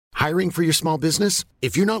Hiring for your small business?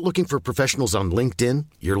 If you're not looking for professionals on LinkedIn,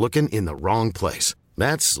 you're looking in the wrong place.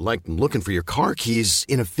 That's like looking for your car keys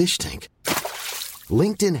in a fish tank.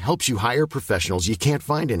 LinkedIn helps you hire professionals you can't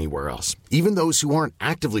find anywhere else, even those who aren't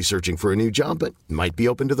actively searching for a new job but might be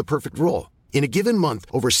open to the perfect role. In a given month,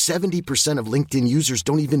 over 70% of LinkedIn users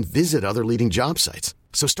don't even visit other leading job sites.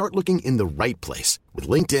 So start looking in the right place. With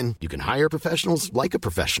LinkedIn, you can hire professionals like a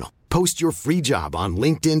professional. Post your free job on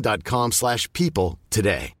linkedin.com/people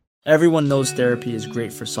today. Everyone knows therapy is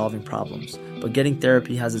great for solving problems, but getting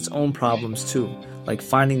therapy has its own problems too, like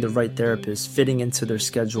finding the right therapist, fitting into their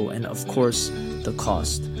schedule, and of course, the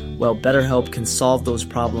cost. Well, BetterHelp can solve those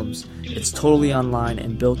problems. It's totally online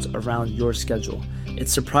and built around your schedule.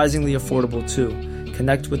 It's surprisingly affordable too.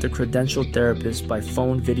 Connect with a credentialed therapist by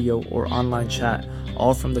phone, video, or online chat,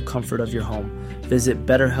 all from the comfort of your home. Visit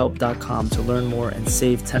BetterHelp.com to learn more and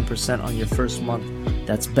save 10% on your first month.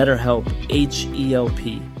 That's BetterHelp,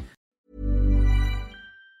 H-E-L-P.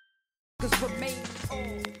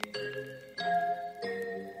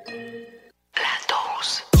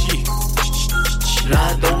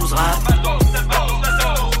 La dose rap. La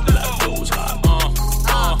dose rap.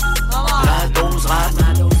 La dose rap.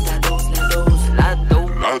 La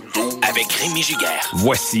dose. Avec Rémi Giguère.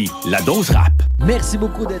 Voici la dose rap. Merci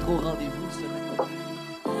beaucoup d'être au rendez-vous.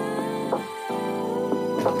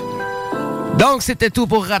 Donc, c'était tout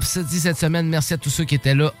pour Rhapsody cette semaine. Merci à tous ceux qui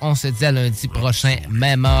étaient là. On se dit à lundi prochain,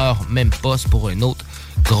 même heure, même poste pour un autre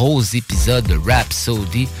gros épisode de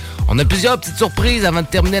Rhapsody. On a plusieurs petites surprises avant de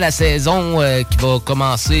terminer la saison qui va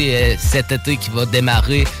commencer cet été, qui va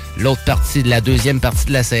démarrer l'autre partie, la deuxième partie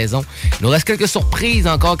de la saison. Il nous reste quelques surprises,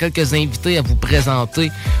 encore quelques invités à vous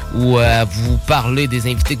présenter ou à vous parler des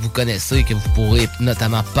invités que vous connaissez, que vous pourrez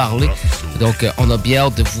notamment parler. Donc, on a bien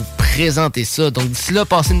hâte de vous présenter ça. Donc, d'ici là,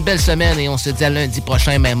 passez une belle semaine et on se dit à lundi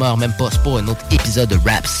prochain, même heure, même poste pour un autre épisode de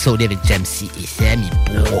Rhapsody avec Jamsey et Sammy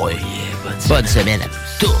Boy. Bonne semaine à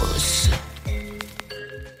tous.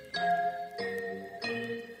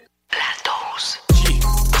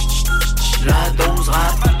 La dose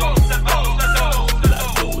rap. La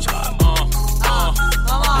dose rap.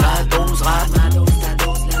 La dose rap.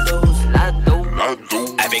 La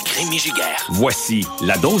dose. Avec Rémi Giguère. Voici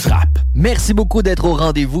la dose rap. Merci beaucoup d'être au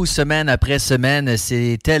rendez-vous semaine après semaine.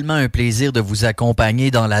 C'est tellement un plaisir de vous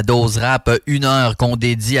accompagner dans la dose rap, 1 heure qu'on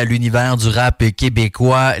dédie à l'univers du rap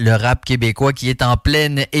québécois. Le rap québécois qui est en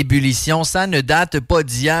pleine ébullition. Ça ne date pas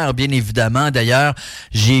d'hier, bien évidemment. D'ailleurs,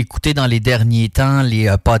 j'ai écouté dans les derniers temps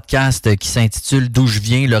les podcasts qui s'intitulent D'où je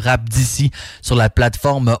viens, le rap d'ici, sur la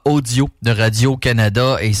plateforme audio de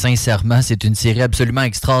Radio-Canada. Et sincèrement, c'est une série absolument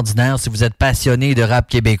extraordinaire. Si vous êtes passionné de rap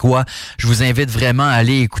québécois, je vous invite vraiment à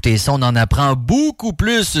aller écouter ça. On en apprend beaucoup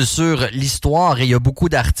plus sur l'histoire et il y a beaucoup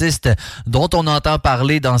d'artistes dont on entend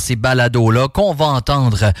parler dans ces balados-là qu'on va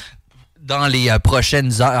entendre dans les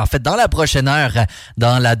prochaines heures. En fait, dans la prochaine heure,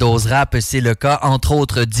 dans la dose rap, c'est le cas, entre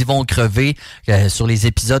autres, d'Yvon Crevé. Sur les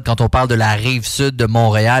épisodes, quand on parle de la rive sud de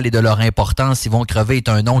Montréal et de leur importance, Yvon Crevé est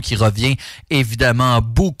un nom qui revient évidemment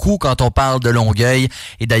beaucoup quand on parle de Longueuil.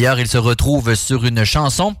 Et d'ailleurs, il se retrouve sur une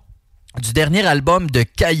chanson du dernier album de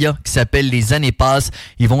Kaya qui s'appelle Les années passent.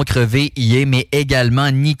 Yvon Crevé y est, mais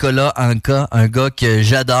également Nicolas Anka, un gars que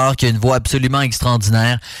j'adore, qui a une voix absolument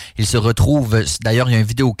extraordinaire. Il se retrouve, d'ailleurs il y a un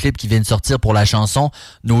vidéoclip qui vient de sortir pour la chanson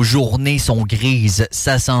Nos journées sont grises,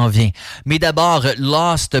 ça s'en vient. Mais d'abord,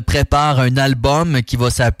 Lost prépare un album qui va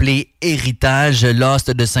s'appeler Héritage.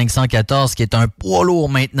 Lost de 514, qui est un poids lourd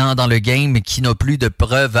maintenant dans le game, qui n'a plus de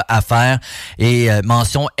preuves à faire. Et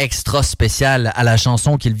mention extra spéciale à la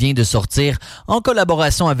chanson qu'il vient de sortir en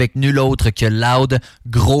collaboration avec nul autre que Loud.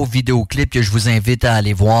 Gros vidéoclip que je vous invite à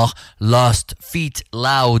aller voir. Lost feat.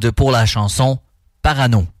 Loud pour la chanson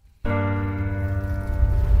Parano.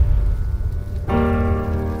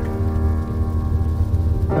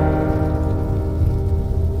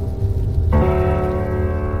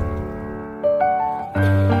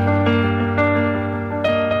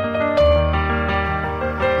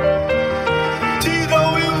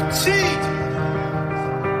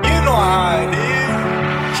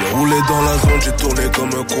 J'ai roulé dans la zone, j'ai tourné comme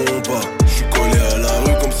un compas. J'suis collé à la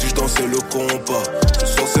rue comme si je dansais le compas. Ce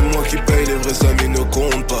soir c'est moi qui paye, les vrais amis ne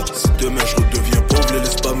comptent pas. Si demain je redeviens pauvre, les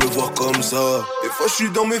laisse pas me voir comme ça. Des fois j'suis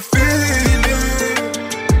dans mes feelings.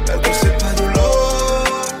 La vie c'est pas de l'or.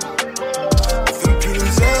 On fume plus le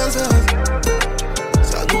zinzin.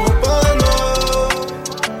 Ça nous rend pas non.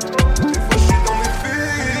 Des fois j'suis dans mes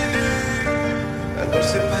feelings. La vie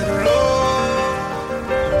c'est pas de l'or.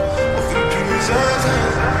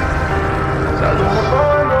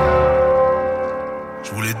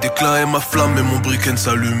 Je voulais déclarer ma flamme mais mon briquet ne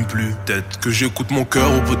s'allume plus. Peut-être que j'écoute mon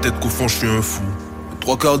cœur ou peut-être qu'au fond je suis un fou.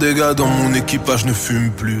 3/4 des gars dans mon équipage ne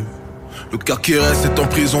fument plus. Le quart qui reste est en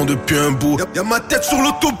prison depuis un bout. Y'a ma tête sur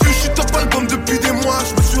l'autobus, j'suis top album depuis des mois.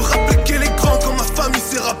 Je me suis rappelé qu'elle est grande quand ma famille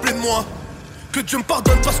s'est rappelée de moi. Que Dieu me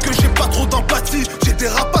pardonne parce que j'ai pas trop d'empathie. J'ai des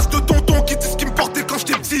rapaces de tontons qui disent ce qu'ils me portaient quand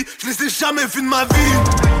j'étais petit. Je les ai jamais vus de ma vie.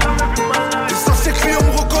 Les anciens clients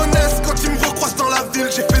me reconnaissent quand ils me recroisent dans la ville.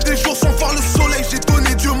 J'ai fait des jours sans voir le soleil, j'ai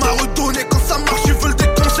donné, Dieu m'a redonné. Quand ça marche ils veulent des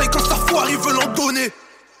conseils, quand ça foire ils veulent en donner.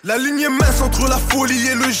 La ligne est mince entre la folie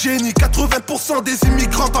et le génie. 80% des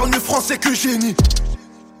immigrants parlent mieux français que génie.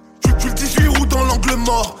 Tu le 18 août dans l'angle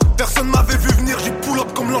mort. Personne m'avait vu venir, j'ai pull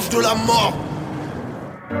up comme l'ange de la mort.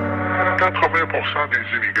 80% des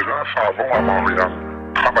immigrants s'en vont à Montréal,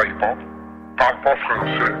 travaillent pas, parlent pas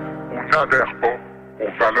français ou n'adhèrent pas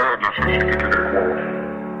aux valeurs de la société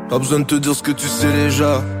québécoise. Pas besoin de te dire ce que tu sais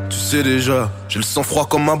déjà. J'ai le sang froid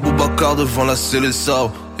comme un Boubacar devant la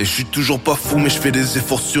Célessa. Et je suis toujours pas fou mais je fais des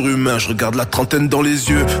efforts surhumains. Je regarde la trentaine dans les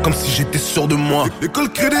yeux comme si j'étais sûr de moi. L'école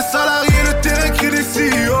crée des salariés, le terrain crée des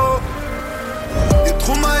CEO. Des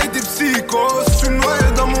traumas et des psychos, je suis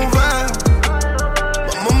noyé dans mon verre.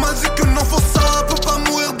 Maman m'a dit que non faut ça, peut pas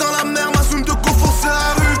mourir dans la mer. Ma zone de confort c'est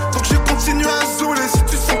la rue, donc j'ai continué à zouler. Si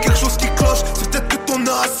tu sens quelque chose qui cloche, c'est peut-être que ton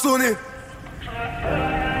heure a sonné.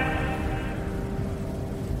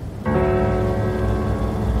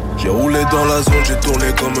 J'ai roulé dans la zone, j'ai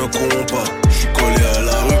tourné comme un compas. J'suis collé à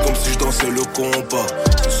la rue comme si je dansais le compas.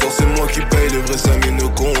 Ce soir c'est moi qui paye, les vrais amis ne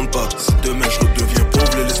comptent pas. Si demain je redeviens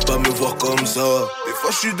pauvre, les laisse pas me voir comme ça. Des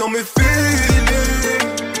fois j'suis dans mes feelings,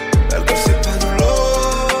 elle ne sait pas de l'eau.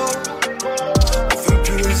 On fait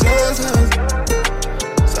plus les zinzins,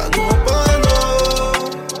 ça nous rend pas non.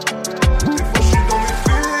 Des fois j'suis dans mes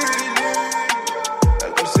feelings,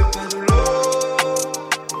 elle ne sait pas de l'eau.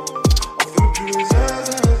 On fait plus les zinzins.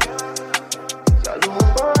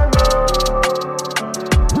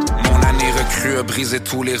 A brisé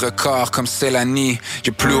tous les records comme Célanie.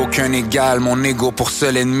 J'ai plus aucun égal, mon ego pour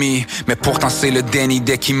seul ennemi. Mais pourtant c'est le déni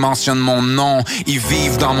dès qu'ils mentionnent mon nom. Ils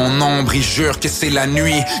vivent dans mon ombre, ils jurent que c'est la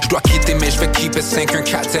nuit. Je dois quitter mais je vais keep it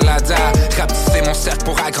 514 Telada. Rapetisser mon cercle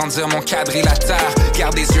pour agrandir mon quadrilatère.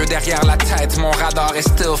 Garde les yeux derrière la tête, mon radar est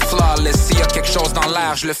still flawless. S'il y a quelque chose dans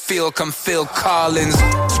l'air, je le feel comme Phil Collins.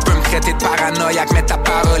 Tu peux me traiter de paranoïaque mais ta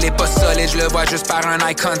parole est pas solide. Je le vois juste par un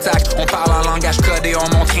eye contact. On parle en langage codé,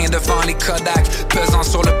 on montre rien devant les Kodak. Pesant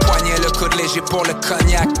sur le poignet, le coude léger pour le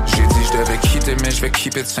cognac. J'ai dit je devais quitter mais je vais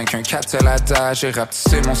keep it 514 Telada. J'ai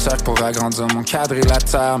rapetissé mon cercle pour agrandir mon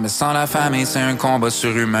quadrilatère. Mais sans la famille c'est un combat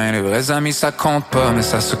surhumain. Les vrais amis ça compte pas mais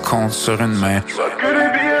ça se compte sur une main. Je vois que les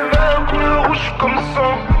billets verts couleur rouge comme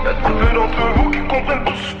sang. Y'a très peu d'entre vous qui comprennent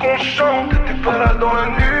tout ce qu'on chante. T'étais pas là dans la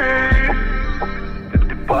nuit,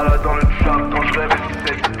 t'étais pas là dans le trap quand je rêvais de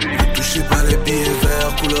cette vie. Ne touchez pas les billets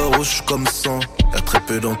verts couleur rouge comme sang. Y'a très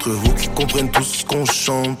peu d'entre vous qui comprennent tout ce qu'on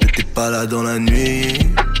chante. T'étais pas là dans la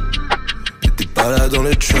nuit, t'étais pas là dans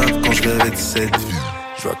le trap quand je rêvais de cette vie.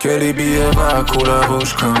 Je vois que les billets verts couleur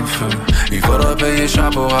rouge comme feu. Il faudra payer cher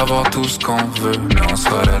pour avoir tout ce qu'on veut. Mais on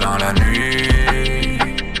sera là dans la nuit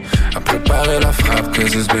à préparer la frappe,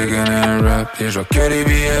 cause it's bigger than rap. Et je vois que les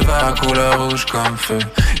billets verts couleur rouge comme feu.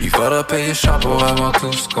 Il faudra payer cher pour avoir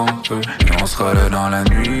tout ce qu'on peut. Mais on sera là dans la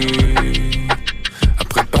nuit à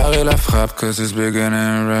préparer la frappe, cause it's bigger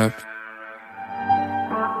than rap.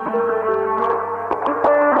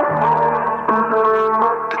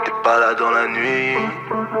 T'étais pas là dans la nuit,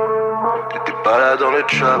 t'étais pas là dans le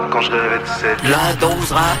trap quand je rêvais de cette vie. La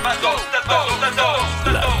dose rap.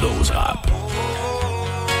 La dose rap.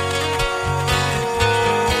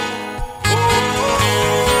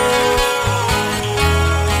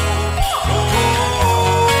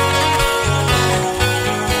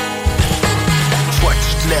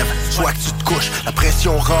 Soit que tu te couches, la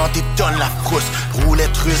pression rentre et donne la frousse.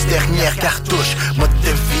 Roulette russe, dernière cartouche. Mode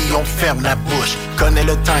de vie, on ferme la bouche. Connais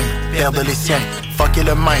le time, perdre les siens. Fucker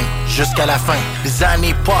le même, jusqu'à la fin. Les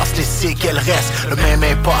années passent, les séquelles restent. Le même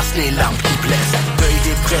impasse, les larmes qui blessent. Deuil,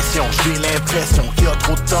 dépression, j'ai l'impression qu'il y a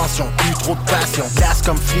trop de tension, plus trop de passion. Glace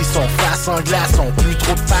comme frisson, face en glaçon. Plus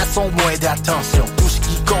trop de façon, moins d'attention. Tout ce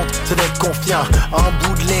qui compte, c'est d'être confiant. En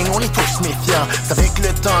bout de ligne, on est tous méfiants. C'est avec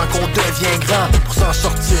le temps qu'on devient grand. Pour s'en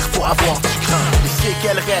sortir, faut avoir du cran. Les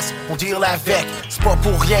séquelles restent, on deal avec. C'est pas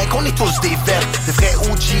pour rien qu'on est tous des verts. Des vrais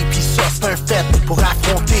OG, pis ça c'est un fait. Pour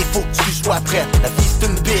affronter, faut que tu sois prêt. La vie c'est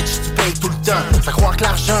une bitch, tu payes tout le temps. Ça croire que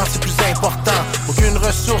l'argent c'est plus important. Aucune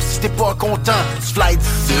ressource si t'es pas content. Tu fly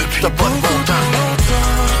d'ici, t'as pas de bon temps.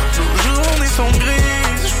 Toujours journées sont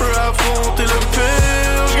grises, je peux affronter le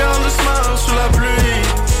pire. Je garde le smile sous la pluie.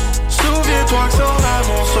 Souviens-toi que sans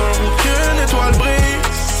l'amour sur aucune étoile brille.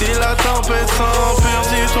 Si la tempête s'empire,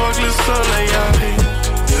 dis-toi que le soleil arrive.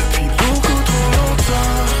 Depuis beaucoup trop longtemps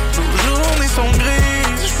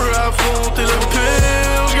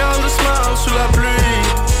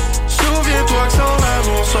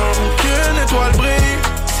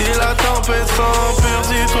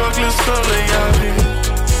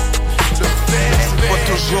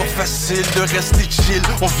toujours facile de rester chill.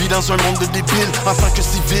 On vit dans un monde de débiles. En tant que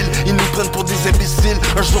civil, ils nous prennent pour des imbéciles.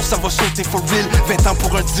 Un jour ça va sauter for real. 20 ans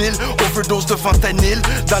pour un deal, overdose de fentanyl.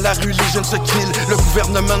 Dans la rue les jeunes se killent, le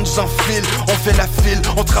gouvernement nous enfile. On fait la file,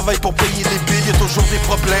 on travaille pour payer les billes. Y'a toujours des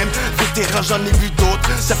problèmes, vétérans j'en ai vu d'autres.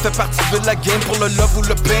 Ça fait partie de la game pour le love ou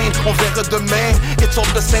le pain. On verra demain, it's all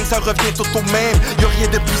the same, ça revient tout au même. Y'a rien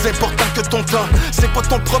de plus important que ton temps. C'est pas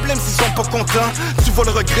ton problème s'ils sont pas contents. Tu vas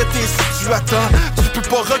le regretter si tu attends. Tu peux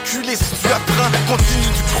pas reculer si tu apprends.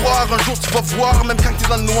 Continue d'y croire, un jour tu vas voir. Même quand t'es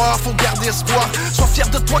dans le noir, faut garder espoir. Sois fier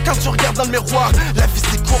de toi quand tu regardes dans le miroir. La vie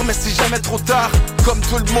c'est court mais c'est jamais trop tard. Comme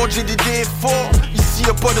tout le monde j'ai des défauts. Ici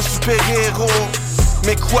y'a pas de super-héros.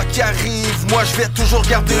 Mais quoi qu'il arrive, moi je vais toujours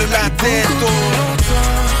garder la tête haute.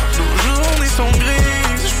 Nos journées sont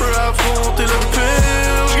grises, je peux affronter le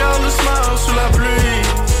pire. Je garde le smile sous la pluie.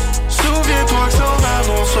 Souviens-toi que sans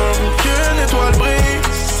annonceur, aucune étoile brille.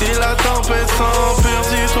 Si la tempête s'empire,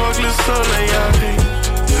 dis-toi que le soleil arrive.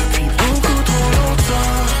 Depuis beaucoup trop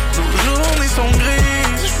longtemps, nos journées sont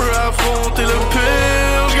grises. Je peux affronter le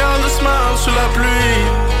pire, je garde le smile sous la pluie.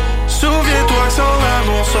 Souviens-toi que sans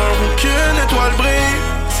annonceur, aucune étoile brille.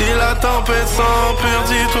 Si la tempête s'empire,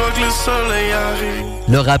 dis-toi que le soleil arrive.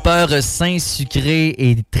 Le rappeur Saint-Sucré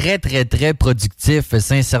est très, très, très productif.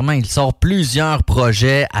 Sincèrement, il sort plusieurs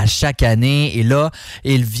projets à chaque année. Et là,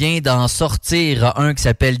 il vient d'en sortir un qui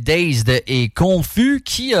s'appelle Dazed et Confus,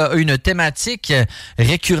 qui a une thématique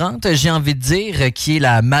récurrente, j'ai envie de dire, qui est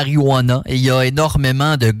la marijuana. Et il y a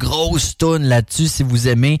énormément de grosses tunes là-dessus. Si vous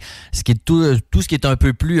aimez ce qui est tout ce qui est un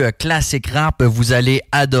peu plus classique rap, vous allez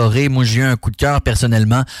adorer. Moi, j'ai eu un coup de cœur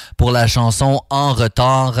personnellement pour la chanson En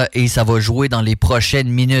retard et ça va jouer dans les prochaines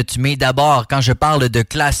minutes. Mais d'abord, quand je parle de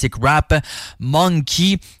classic rap,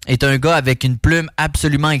 Monkey est un gars avec une plume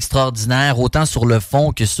absolument extraordinaire, autant sur le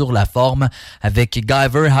fond que sur la forme. Avec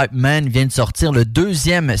Guyver Hype Man, vient de sortir le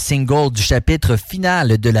deuxième single du chapitre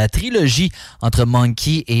final de la trilogie entre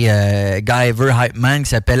Monkey et Guyver Hype Man qui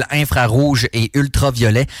s'appelle Infrarouge et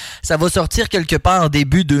Ultraviolet. Ça va sortir quelque part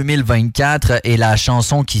début 2024 et la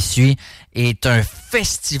chanson qui suit est un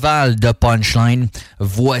festival de punchline.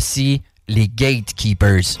 Voici les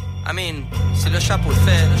Gatekeepers. I mean, c'est le chapeau de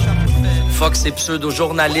fait. Fuck ces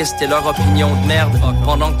pseudo-journalistes et leur opinion de merde.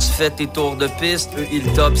 Pendant que tu fais tes tours de piste, eux ils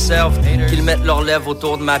t'observent. Qu'ils mettent leurs lèvres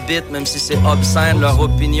autour de ma bite, même si c'est obscène. Leur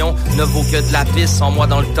opinion ne vaut que de la pisse, sans moi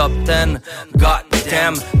dans le top 10. God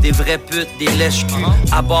damn, des vraies putes, des lèches-culs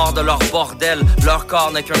à bord de leur bordel. Leur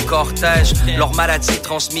corps n'est qu'un cortège. Leur maladie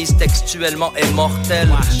transmise textuellement est mortelle.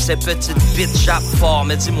 Ces petites bitches jappent fort,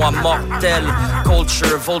 mais dis-moi mortel.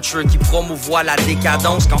 Culture, vulture qui promouvoit la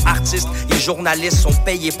décadence. Quand artistes et journalistes sont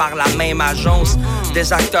payés par la même agence.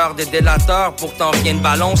 Des acteurs, des délateurs, pourtant rien ne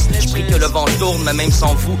balance. Je prie que le vent tourne, mais même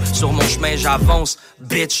sans vous, sur mon chemin j'avance.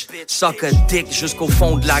 Bitch, suck a dick jusqu'au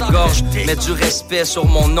fond de la gorge. Mets du respect sur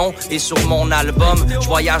mon nom et sur mon album. Je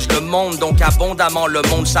voyage le monde, donc abondamment le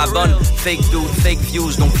monde s'abonne. Fake dude, fake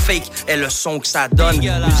views, donc fake est le son que ça donne.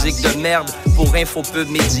 Musique de merde pour infopub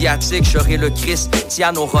médiatique. Je serai le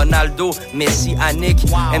Cristiano Ronaldo, Messi, Annick.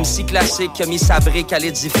 MC classique qui a mis sa brique à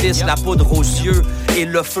l'édifice. La poudre aux yeux et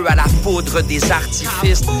le feu à la poudre des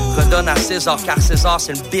artifices. Redonne à César car César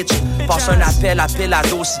c'est une bitch. Passe un appel à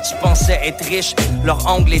Pelado si tu pensais être riche. Leur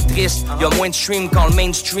angle est triste, y'a moins de stream quand le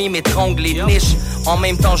mainstream étrangle les niches. En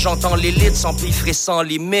même temps j'entends l'élite s'empiffrer sans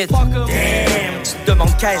limite. Damn, tu te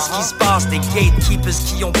demandes qu'est-ce qui se passe. Des gatekeepers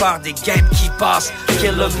qui ont peur des gaps qui passent.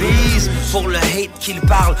 Killer bees, pour le hate qu'ils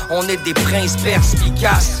parlent. On est des princes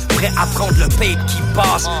perspicaces, prêts à prendre le pape qui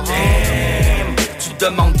passe. Damn, tu te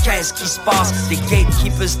demandes qu'est-ce qui se passe. Des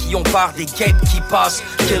gatekeepers qui ont peur des gapes qui passent.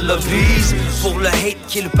 Killer bees, pour le hate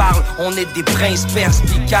qu'ils parlent. On est des princes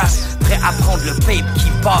perspicaces, prêts à prendre le pape qui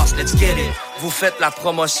passe. Let's get it. Vous faites la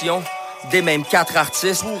promotion des mêmes 4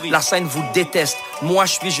 artistes, la scène vous déteste. Moi,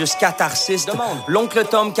 je suis juste catharsiste. L'oncle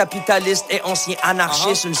Tom, capitaliste et ancien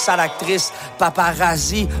anarchiste, une sale actrice,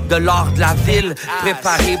 paparazzi de l'art de la ville,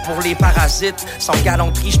 préparé pour les parasites. Sans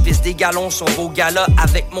galanterie, je pisse des galons sur vos galas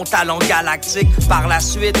avec mon talent galactique. Par la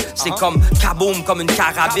suite, c'est comme kaboom, comme une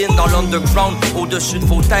carabine dans l'underground, au-dessus de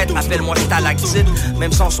vos têtes. Appelle-moi stalactite.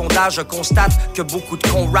 Même sans sondage, je constate que beaucoup de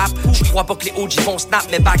cons rap. Je crois pas que les OG vont snap,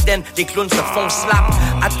 mais back then, les clowns se font slap.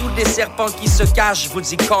 À tout dessert serpents qui se cachent, je vous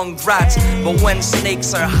dis congrats. But when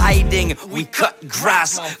snakes are hiding, we cut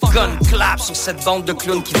grass. Gun clap sur cette bande de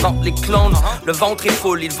clowns qui vantent les clones. Le ventre est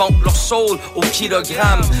full, ils vantent leur soul au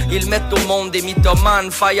kilogramme. Ils mettent au monde des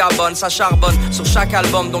mythomanes. Firebone, ça charbonne sur chaque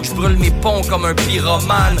album, donc je brûle mes ponts comme un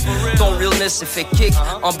pyromane. Ton realness s'est fait kick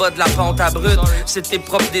en bas de la pente à brut. C'est tes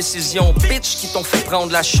propres décisions, bitch, qui t'ont fait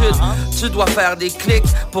prendre la chute. Tu dois faire des clics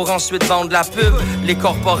pour ensuite vendre la pub. Les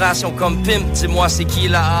corporations comme Pimp, dis-moi c'est qui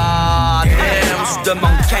là? Ah, damn, je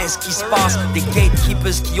demande 15 qui se passe. Des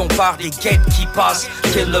gatekeepers qui ont peur des gates qui passent.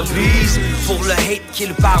 Kill the bees, pour le hate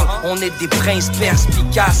qu'ils parlent. On est des princes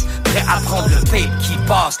perspicaces, prêts à prendre le pape qui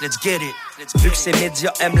passe. Let's get it. Vu que ces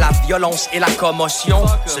médias aiment la violence et la commotion,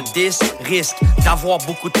 ce disque risque d'avoir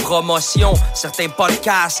beaucoup de promotion. Certains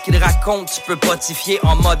podcasts qu'ils racontent, tu peux potifier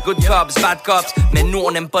en mode good cops, bad cops. Mais nous, on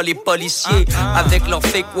n'aime pas les policiers, avec leur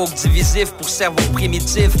fake woke divisif pour cerveau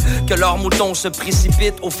primitif. Que leurs moutons se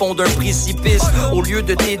précipitent au fond d'un précipice. Au lieu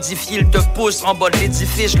de t'édifier, ils te poussent en bas de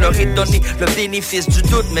l'édifice. Je leur ai donné le bénéfice du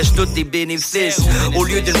doute, mais je doute des bénéfices. Au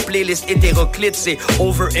lieu d'une playlist hétéroclite, c'est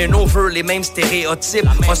over and over les mêmes stéréotypes.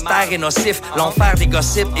 Austère et nocif. L'enfer des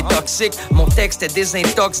gossips est toxique. Mon texte est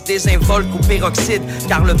désintox, désinvolte ou peroxyde.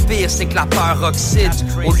 Car le pire, c'est que la peur oxyde.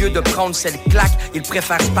 Au lieu de prendre cette claque, ils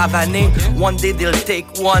préfèrent se pavaner. One day they'll take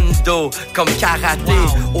one do, comme karaté.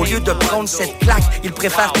 Au lieu de prendre cette claque, ils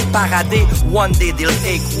préfèrent parader. One day they'll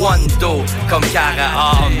take one do, comme karaté.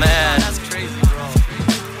 Oh man.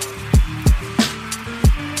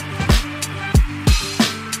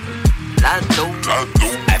 La dose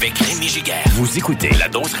avec Rémi Giguère. Vous écoutez La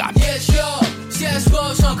Dose Rap. Yes, yo, si elle se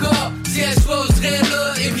pose encore, si elle se poserait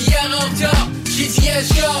là, et puis elle en retard. J'ai dit yes,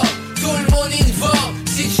 yo, tout le monde est devant.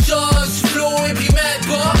 Si tu choses, flow, et puis mets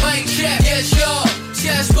pas, mic check. Yes, yo, si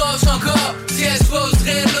elle se pose encore, si elle se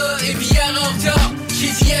poserait là, et puis elle en retard.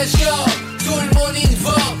 J'ai dit yes, yo, tout le monde est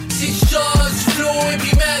devant. Si tu choses, flow, et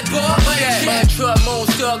puis mets pas, mic check. Trap mon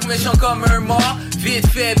stock, méchant comme un mort. Vite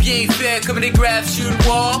fait, bien fait, comme des graphs sur le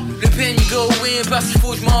wall. Le pen go in parce qu'il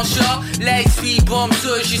faut que je m'en sors. Light speed bomb ça,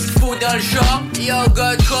 j'ai ce qu'il faut dans le char. Yo,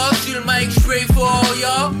 God call sur le mic, spray for all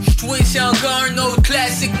y'all. J'twist, c'est encore un autre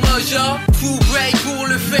classique major. Too bright pour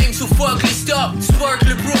le fame, so fuck les stop. Spark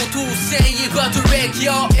le pro tool, c'est il est pas tout wreck,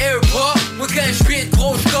 y'all. Airport, moi quand j'pit,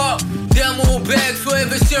 gros j'core. Dans mon bag,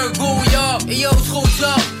 forever c'est un go, y'all. Et yo, trop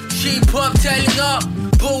top, j'ai pop talent.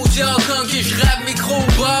 Beau job quand que j'rappe micro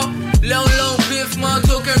bas. Long pif,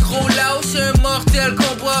 manteau qu'un gros lao. C'est un mortel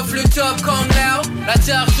qu'on boive le top comme là. La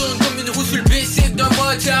terre tourne comme une roue sur le bicycle d'un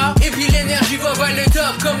motard. Et puis l'énergie va vers le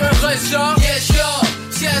top comme un ressort. Yes, yo,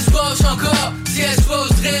 si elle se pose encore, si elle se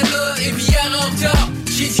poserait là, et puis elle en retard.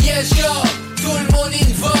 J'ai dit yes, yo, tout le monde est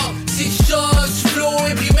devant. Si tu choses, flow,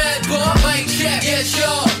 et puis mets pas, mic check. Yes,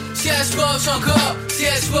 yo, si elle se pose encore, si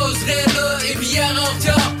elle se poserait là, et puis elle en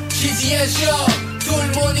retard. J'ai dit yes, yo, tout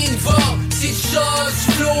le monde est devant. Si tu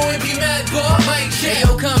choses, flow et puis mets pas, mic check. Hey,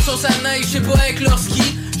 aucun sur sa neige, je sais pas avec leur ski.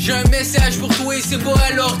 J'ai un message pour toi et c'est pas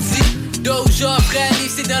à l'ordi. Doja, frère,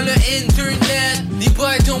 c'est dans le internet. Dis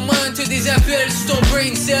pas à ton monde, t'as des appels sur ton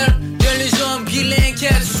brain cell. Y'a les jambes bilingues,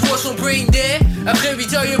 qu'elle soit son brain dead. Après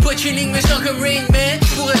 8 heures, y'a pas de chilling, mais sans comme Rain Man.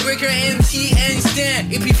 J'pourrais break un MC instant.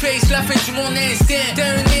 Et puis face la fin du monde instant. T'as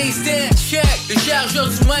un instant, check. Le chargeur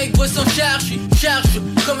du mic va s'en charger. Charge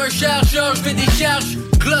comme un chargeur, j'fais des charges.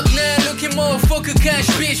 Glock 9, look at motherfucker quand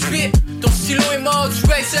j'pit. Ton stylo est mort, tu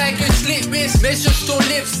baisses avec un slip miss. Mets sur ton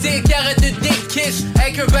lipstick, arrête de dick kiss.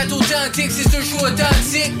 Avec un bateau authentique, c'est un choix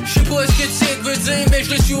authentique. J'sais pas ce que tu veux dire, mais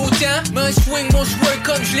je le suis autant. Mais swing mon choix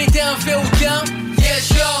comme je l'étais en fait autant. Yes,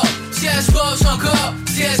 yo, si elle se passe encore,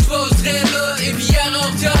 si elle se poserait là, et puis elle en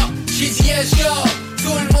retard. J'ai dit yes, yo,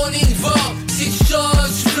 tout le monde est devant. Si tu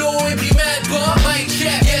choses, flow, et puis mets pas, mic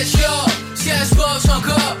check. Yes, yo, si elle se passe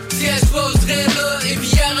encore, si elle se poserait là, et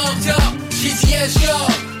puis elle en retard. J'ai dit yes,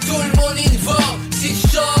 yo, tout le monde est devant. Si tu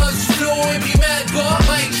choses, flow, et puis mets pas,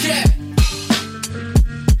 mic check.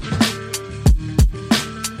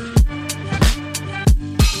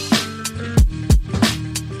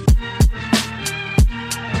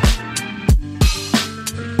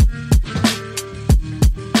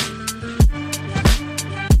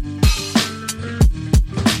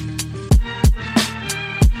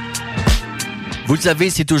 Vous le savez,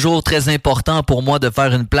 c'est toujours très important pour moi de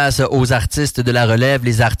faire une place aux artistes de la relève,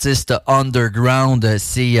 les artistes underground.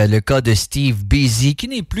 C'est le cas de Steve Beasy, qui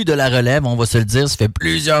n'est plus de la relève, on va se le dire. Ça fait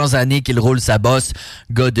plusieurs années qu'il roule sa bosse.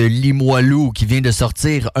 Gars de Limoilou, qui vient de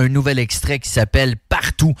sortir un nouvel extrait qui s'appelle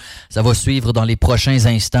Partout. Ça va suivre dans les prochains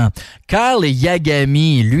instants. Kyle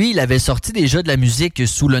Yagami, lui, il avait sorti déjà de la musique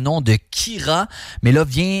sous le nom de Kira, mais là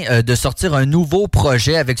vient de sortir un nouveau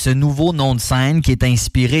projet avec ce nouveau nom de scène qui est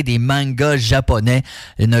inspiré des mangas japonais. connaît.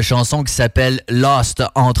 Une chanson qui s'appelle Lost,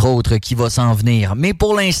 entre autres, qui va s'en venir. Mais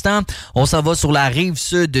pour l'instant, on s'en va sur la rive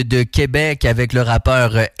sud de Québec avec le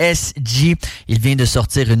rappeur SG. Il vient de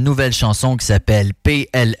sortir une nouvelle chanson qui s'appelle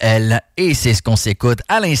PLL et c'est ce qu'on s'écoute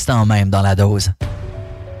à l'instant même dans la dose.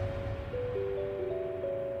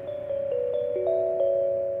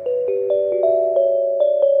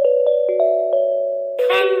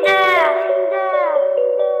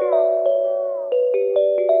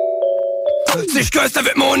 Si je casse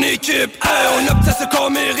avec mon équipe, hey, on obtient ce qu'on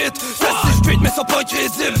mérite. Ça si je mais sont pas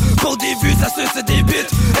crédibles. Pour des vues, ça se débite.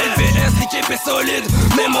 LVS, l'équipe est solide.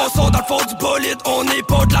 Mais mon son dans le fond du bolide. On n'est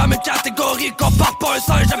pas de la même catégorie. Compare pas un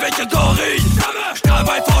singe avec un gorille. Je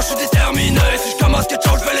travaille fort, je suis déterminé. Si je commence quelque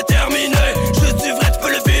chose, je vais le terminer. Juste du vrai, tu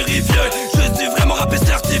peux le vérifier. Juste du vrai, mon rap est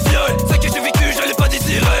certifié. Ce que j'ai vécu, je l'ai pas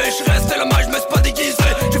désiré. Je suis resté le mal, je me suis pas déguisé.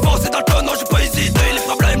 J'ai foncé dans le ton, non, j'ai pas hésité. Les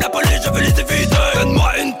problèmes, la police, je veux les éviter.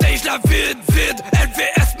 Donne-moi une taille, je la vide.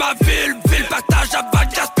 LVS ma ville, partage avant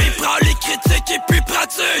le gaspille, prends les critiques et puis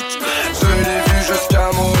pratique. Je l'ai vu jusqu'à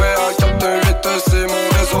Montréal, 428 c'est mon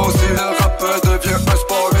réseau. Si le rap devient un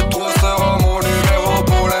sport, 8-3 sera mon numéro.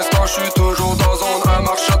 Pour l'instant je suis toujours dans zone, un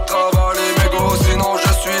marche à travers les mégots. Sinon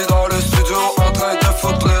je suis dans le studio en train de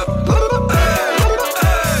foutre le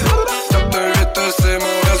 428 c'est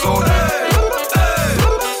mon réseau.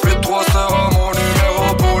 8-3 sera mon numéro.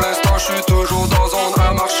 Pour l'instant je suis toujours dans zone,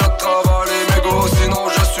 un marche à travers les mégots. Sinon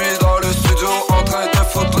je suis dans le studio en train de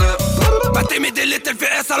foutre le Battez mes délites,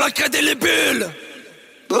 LVS à l'encre indélébile.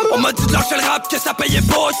 On m'a dit de lâcher le rap, que ça payait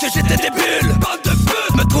pas, que j'étais débile. Bande de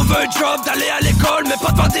pute, me trouve un job, d'aller à l'école, mais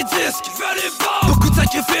pas de vendre des disques. Beaucoup de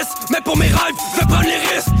sacrifices, mais pour mes rêves, je vais prendre les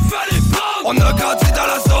risques. On a grandi dans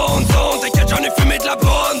la zone, t'inquiète j'en ai fumé de la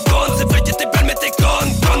bonne. C'est vrai que t'es belle mais t'es conne.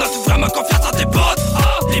 As-tu vraiment confiance en tes potes?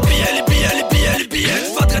 Les billets,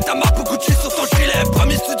 tu vendrais ta marque pour Gucci sur ton gilet.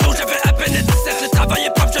 Premier studio, j'avais à peine 17, le travail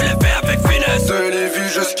est propre, je l'ai fait avec finesse. Je l'ai vu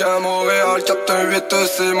jusqu'à Montréal, 418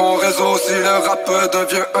 c'est mon réseau. Si le rap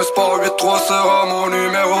devient un sport, 8-3 sera mon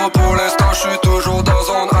numéro. Pour l'instant je suis toujours dans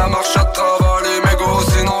zone, un marche à travers les mégots.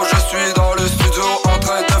 Sinon je suis dans le studio en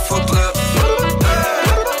train de foutre le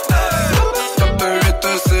 418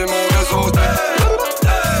 c'est mon réseau.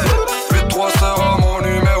 8-3 sera mon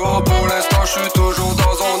numéro. Pour l'instant je suis toujours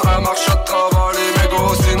dans zone, un marche à travers les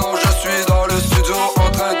mégots. Sinon je suis dans le studio en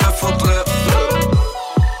train de foutre le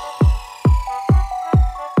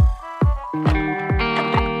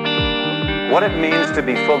What it means to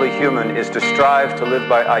be fully human is to strive to live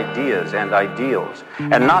by ideas and ideals,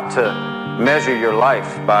 and not to measure your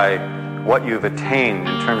life by what you've attained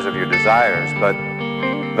in terms of your desires, but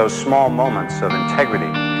those small moments of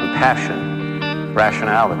integrity, compassion,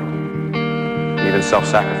 rationality, even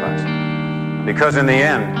self-sacrifice. Because in the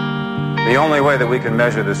end, the only way that we can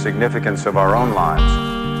measure the significance of our own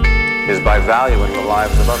lives is by valuing the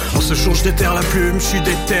lives of others. En ce jour je déterre la plume, je suis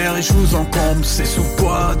déter et je vous encombre. C'est sous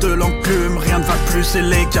poids de l'enclume, rien ne va plus, c'est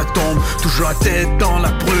l'hécatombe. Toujours la tête dans la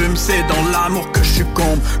brume, c'est dans l'amour que je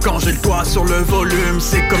succombe. Quand j'ai le doigt sur le volume,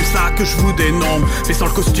 c'est comme ça que je vous dénombre. Mais sans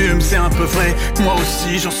le costume, c'est un peu vrai, moi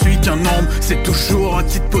aussi j'en suis qu'un ombre. C'est toujours un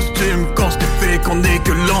titre posthume, quand c'est fait qu'on n'est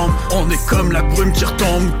que l'ombre. On est comme la brume qui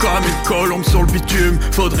retombe, comme une colombe sur le bitume.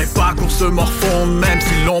 Faudrait pas qu'on se morfonde, même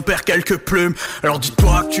si l'on perd quelques plumes. Alors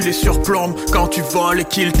dis-toi que tu les surplombe quand tu voles et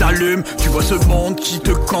qu'il t'allume. Tu vois ce monde qui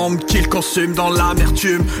te comble, qui le consume dans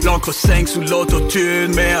l'amertume. L'encre saigne sous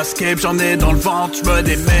l'autotune, mais à Escape j'en ai dans le ventre. Je me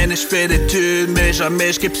démène et je fais des thunes, mais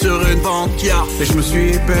jamais je kippe sur une banquière. Et je me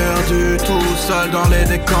suis perdu tout seul dans les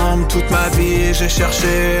décombres. Toute ma vie j'ai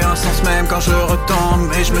cherché un sens même quand je retombe.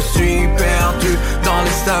 Et je me suis perdu dans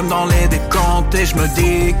les sommes, dans les décomptes. Et je me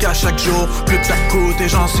dis qu'à chaque jour plus que ça coûte et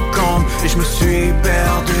j'en succombe. Et je me suis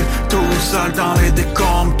perdu tout seul dans les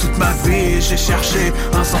décombres. Toute ma vie j'ai cherché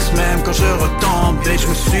un sens même quand je retombe. Et je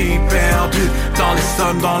me suis perdu dans les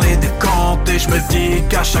sommes, dans les décomptes. Et je me dis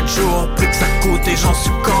qu'à chaque jour plus que ça coûte et j'en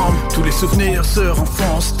succombe. Tous les souvenirs se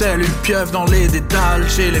renfoncent telle une pieuvre dans les dédales.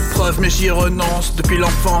 J'ai les preuves mais j'y renonce. Depuis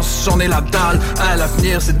l'enfance j'en ai la dalle. À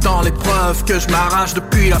l'avenir c'est dans l'épreuve que je m'arrache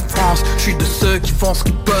depuis la France. Je suis de ceux qui font ce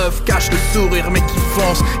qu'ils peuvent, cachent le sourire mais qui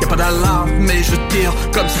foncent. Y'a pas d'alarme mais je tire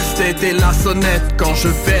comme si c'était la sonnette. Quand je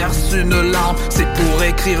verse une larme c'est pour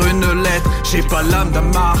écrire une lettre. J'ai pas l'âme d'un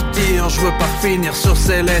martyr, je veux pas finir sur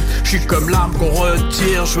ces lettres. Je suis comme l'arme qu'on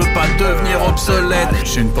retire, je veux pas devenir obsolète.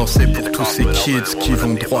 J'ai une pensée pour tous ces kids qui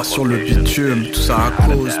vont droit sur le bitume. Tout ça à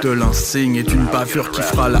cause de l'insigne et d'une bavure qui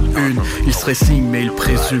fera la une. Ils se résignent mais ils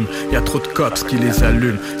présument, y a trop de cops qui les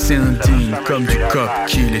allument. C'est indigne comme du cop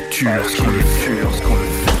qui les tue lorsqu'on les fuit, lorsqu'on le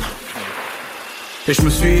fuit. Et je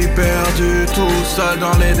me suis perdu tout seul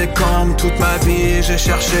dans les décombres. Toute ma vie j'ai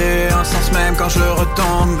cherché un sens même quand je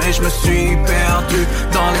retombe. Et je me suis perdu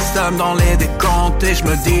dans les sables, dans les décomptes. Et je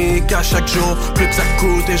me dis qu'à chaque jour plus que ça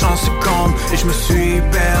coûte et j'en succombe. Et je me suis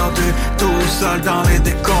perdu tout seul dans les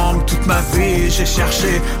décombres. Toute ma vie j'ai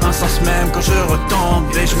cherché un sens même quand je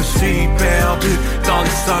retombe. Et je me suis perdu dans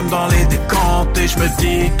les sables, dans les décomptes. Et je me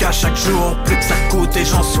dis qu'à chaque jour plus que ça coûte et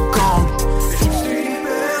j'en succombe.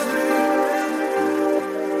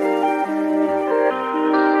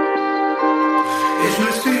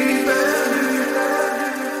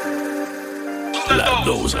 La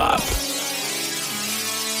dose rap.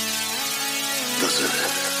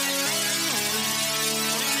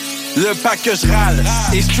 Le pack que je râle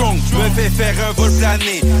est strong, me fait faire un vol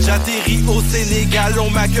plané. J'atterris au Sénégal, on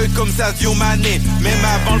m'accueille comme Sadio Mané. Même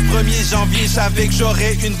avant le 1er janvier, je savais que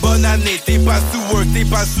j'aurais une bonne année. T'es pas sous work, t'es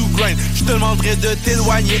pas sous grind, je te demanderai de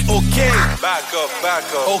t'éloigner, ok? Back up,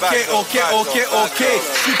 ok.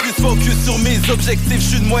 J'suis plus focus sur mes objectifs,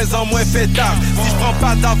 j'suis de moins en moins fêtard. Si j'prends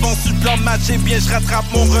pas d'avance sur le plan de match, eh bien j'rattrape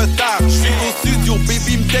mon retard. J'suis au studio,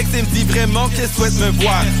 baby me texte et me dit vraiment qu'elle souhaite me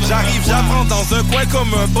voir. J'arrive, j'apprends dans un coin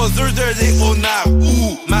comme un buzzer de Léonard.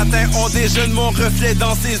 Ouh, matin on déjeune, mon reflet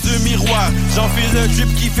dans ses yeux miroirs. J'enfile le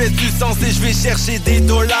drip qui fait du sens et je vais chercher des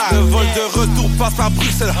dollars. Le vol de retour passe par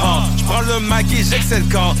Bruxelles, j'prends le Mac et j'excelle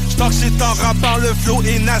quand j'talk shit en rappant, le flow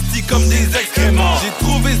est nasty comme des excréments. J'ai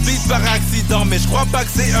trouvé ce beat par accident, mais j'crois pas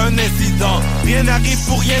que c'est un incident. Rien n'arrive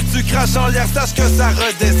pour rien, tu craches en l'air, sache que ça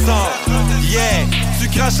redescend. Yeah, tu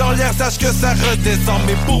craches en l'air, sache que ça redescend.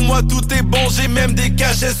 Mais pour moi tout est bon, j'ai même des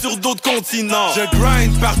cachets sur d'autres continents. Je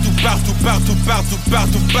grind partout. Je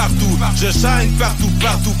shine partout. Je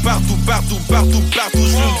fume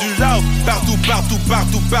du loud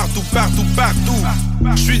partout.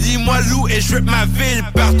 Je suis dit moi loup et je rip ma ville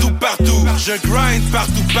partout. Je grind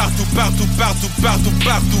partout.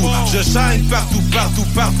 Je shine partout. Je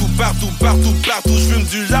fume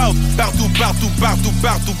du loud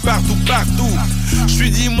partout. Je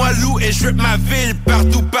suis dit moi loup et je rip ma ville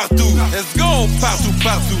partout. Let's go partout.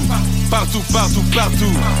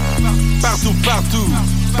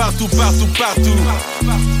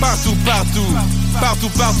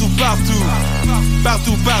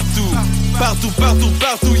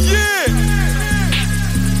 Partout, yeah!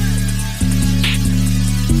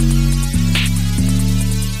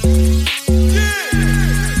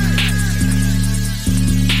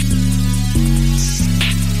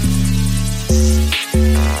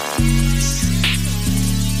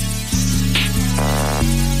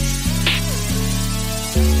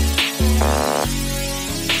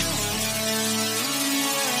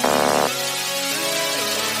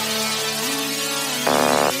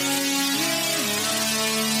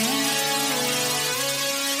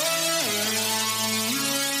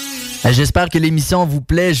 J'espère que l'émission vous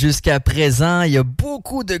plaît jusqu'à présent. Il y a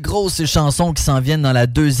beaucoup de grosses chansons qui s'en viennent dans la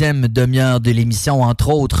deuxième demi-heure de l'émission, entre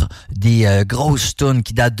autres des grosses tunes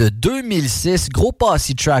qui datent de 2006, gros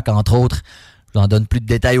passy track entre autres. Je vous en donne plus de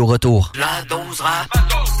détails au retour. La dose rap.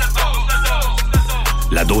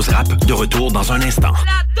 La dose rap, de retour dans un instant.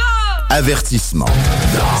 Avertissement.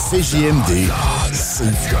 CJMD,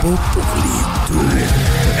 c'est pas pour les deux.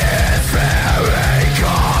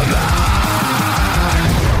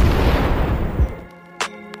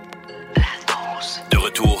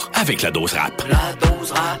 Avec la dose rap.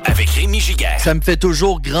 Avec Rémi Giguère. Ça me fait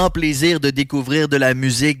toujours grand plaisir de découvrir de la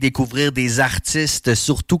musique, découvrir des artistes,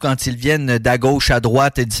 surtout quand ils viennent d'à gauche à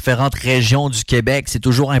droite, différentes régions du Québec. C'est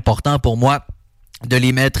toujours important pour moi de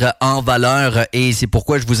les mettre en valeur et c'est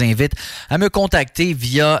pourquoi je vous invite à me contacter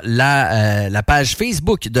via la page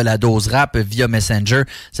Facebook de la Dose Rap via Messenger.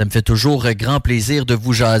 Ça me fait toujours grand plaisir de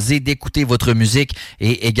vous jaser, d'écouter votre musique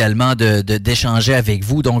et également d'échanger avec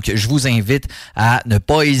vous. Donc, je vous invite à ne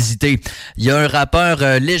pas hésiter. Il y a un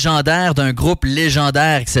rappeur légendaire d'un groupe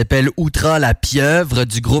légendaire qui s'appelle Outra la Pieuvre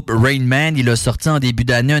du groupe Rain Man. Il a sorti en début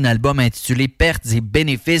d'année un album intitulé Pertes et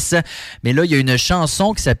bénéfices. Mais là, il y a une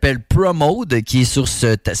chanson qui s'appelle Promode qui est sur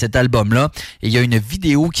cet album-là. Et il y a une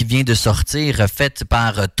vidéo qui vient de sortir faite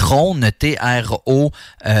par Trone, T-R-O,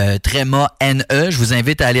 tréma N-E. Je vous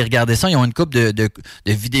invite à aller regarder ça. Ils ont une couple de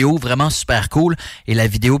vidéos vraiment super cool. Et la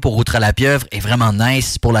vidéo pour Outra la Pieuvre est vraiment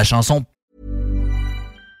nice pour la chanson.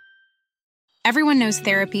 Everyone knows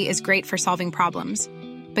therapy is great for solving problems.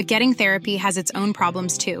 But getting therapy has its own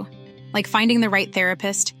problems too. Like finding the right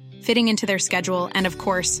therapist, fitting into their schedule, and of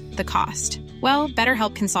course, the cost. Well,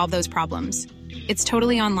 BetterHelp can solve those problems. It's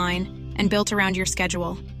totally online and built around your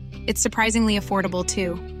schedule. It's surprisingly affordable,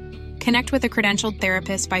 too. Connect with a credentialed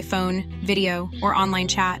therapist by phone, video, or online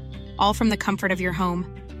chat, all from the comfort of your home.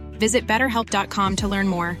 Visit BetterHelp.com to learn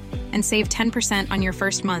more and save 10% on your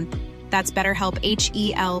first month. That's BetterHelp,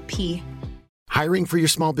 H-E-L-P. Hiring for your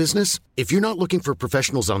small business? If you're not looking for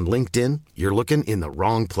professionals on LinkedIn, you're looking in the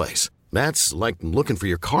wrong place. That's like looking for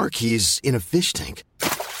your car keys in a fish tank.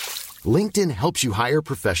 LinkedIn helps you hire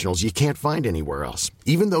professionals you can't find anywhere else,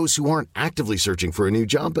 even those who aren't actively searching for a new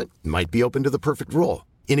job but might be open to the perfect role.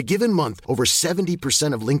 In a given month, over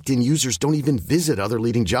 70% of LinkedIn users don't even visit other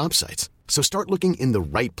leading job sites. So start looking in the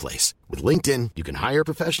right place. With LinkedIn, you can hire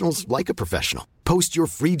professionals like a professional. Post your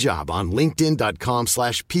free job on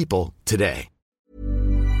linkedin.com/people today.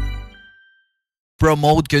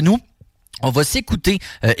 Promote que nous, on va s'écouter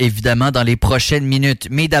évidemment dans les prochaines minutes.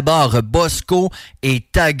 Mais d'abord, Bosco et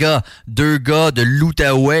Taga, deux gars de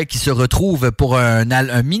l'Outaouais qui se retrouvent pour un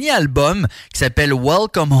mini-album qui s'appelle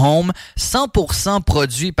Welcome Home, 100%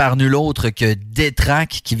 produit par nul autre que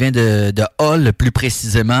Détrac, qui vient de Hull plus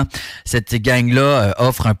précisément. Cette gang-là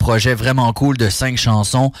offre un projet vraiment cool de 5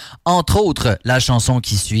 chansons, entre autres la chanson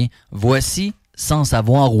qui suit. Voici Sans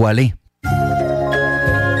savoir où aller.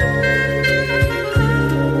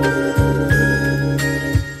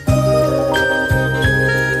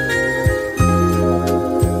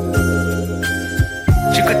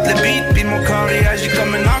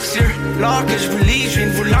 L'or que je vous lis, je viens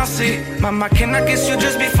de vous lancer. Mama, can I kiss you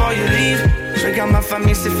just before you leave? Je regarde ma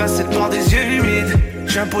famille, c'est facile de voir des yeux humides.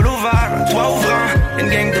 J'ai un polo vert, un toit ouvrant, une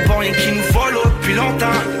gang de bons rien qui nous follow depuis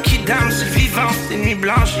longtemps. Qui dame sur le vivant, des nuits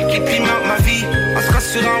blanches et qui pimentent ma vie. En se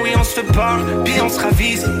rassurant, oui, on se fait peur, puis on se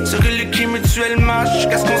ravise. Se reluquer mutuellement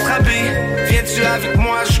jusqu'à ce qu'on se rabille. Viens-tu avec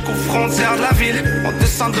moi jusqu'aux frontières de la ville? On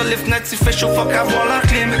descendra les fenêtres, il fait chaud, fuck avoir la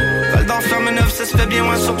clim. Val d'enfer, mais neuf, ça se fait bien,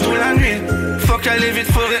 ouais, surtout la nuit. Fuck aller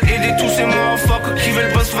vite, faudrait aider tous ces morts. Fuck qui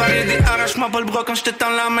veulent pas se faire aider. Arrache-moi pas le bras quand je te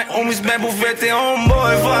tends la main. On mise ben bouffette et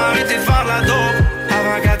homeboy, faut arrêter de faire la dope.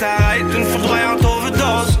 Avant qu'elle t'arrête, une foudroyante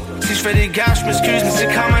overdose. Si je fais des gars, je m'excuse, mais c'est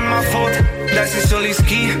quand même ma faute. D'assis sur les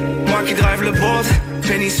skis, moi qui drive le boat.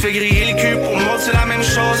 Penny se fait griller le cul, pour moi c'est la même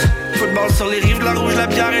chose. Football sur les rives de la rouge, la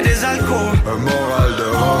bière et des alcools. Un moral de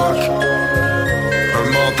rock, un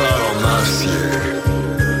mental en acier.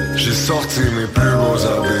 J'ai sorti mes plus beaux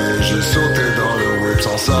habits, j'ai sauté dans le whip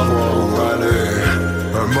sans savoir où aller.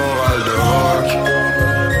 Un moral de rock,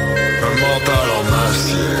 un mental en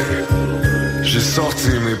acier. J'ai sorti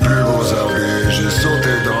mes plus beaux habits, j'ai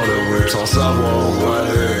sauté dans le whip sans savoir où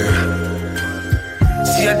aller.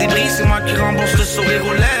 S'il y a des bris, c'est moi qui rembourse le sourire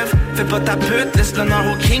aux lèvres. Fais pas ta pute, laisse l'honneur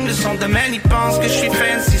au king de son domaine. Il pense que je suis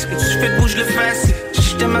fancy, ce que tu fais bouge le face.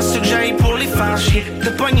 Je m'assure que j'aille pour les faire chier. De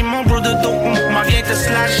pogner mon bro de dos, m'en vient te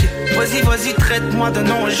slasher. Vas-y, traite-moi de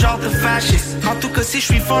nom, un genre de fasciste. En tout cas, si je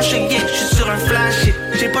suis fâché, yeah, je suis sur un flash.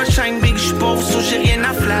 J'ai pas de shine big, je suis pauvre, so j'ai rien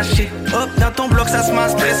à flasher. Hop, dans ton bloc, ça se m'a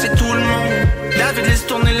stressé tout le monde. David laisse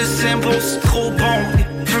tourner le symbole, c'est trop bon.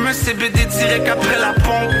 Fume un CBD direct après la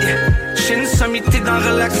pompe, yeah. J'ai une sommité dans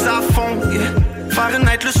le relax à fond, yeah.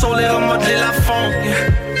 Fahrenheit, le soleil a modelé la fonte,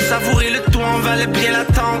 yeah. Savourer le tout en valait bien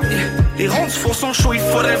l'attente, yeah. Les ronds du four sont chauds, il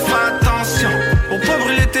faudrait faire attention. Pour pas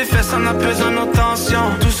brûler tes fesses en apaisant nos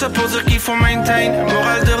tensions. Tout ça pour dire qu'il faut maintain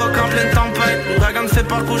moral de rock en pleine tempête. L'ouragan fait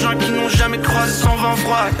peur qu'aux gens qui n'ont jamais croisé son vent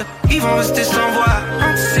froid. Ils vont rester sans voix,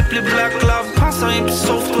 anticipe les black clouds. Pense à rien pis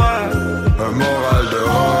sauve-toi. Un moral de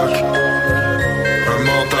rock, un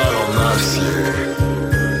mental en acier.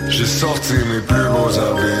 J'ai sorti mes plus beaux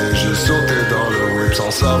habits, j'ai sauté dans le whip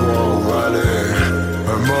sans savoir où aller.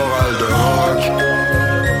 Un moral de rock,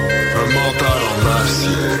 un mental en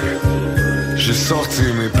acier. J'ai sorti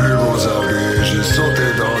mes plus beaux habits, j'ai sauté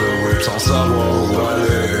dans le whip sans savoir où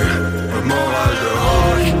aller. Un moral de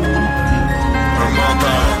rock, un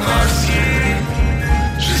mental en acier.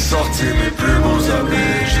 J'ai sorti mes plus beaux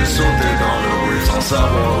habits, j'ai sauté dans le whip sans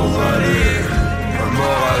savoir où aller. Un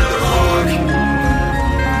moral de rock,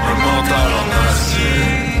 un mental en acier.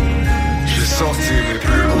 J'ai sorti mes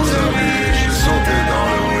plus beaux habits, j'ai sauté dans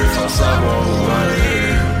le whip sans savoir où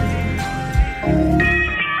aller.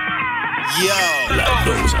 Yo, la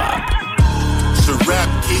dose rap. Ce rap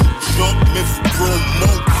game jump mais faut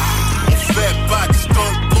promo. On fait pas de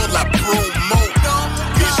stunt pour la promo.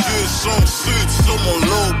 Les yeux sont sud sur mon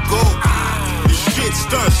logo. Le shit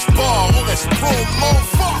c'est un sport, on reste promo.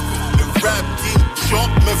 Le rap game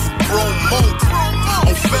jump mais faut promo.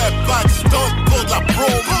 On fait pas de stunt pour la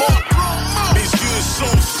promo. Les yeux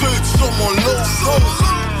sont sud sur mon logo.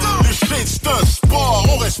 Le shit c'est un sport,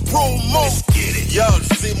 on reste promo. Yo,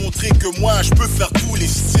 je sais montrer que moi je peux faire tous les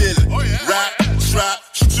styles. Rap, trap,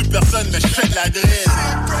 j'tue personne mais j'fais de la drill.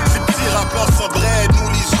 Ces petits rappeurs sans bread, nous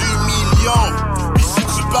les humilions. Pis si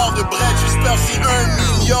tu parles de bread, j'espère c'est 1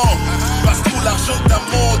 million. Parce que tout l'argent que t'as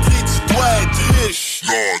montré, tu dois être riche.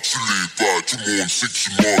 Non, tu l'es pas, tu Ce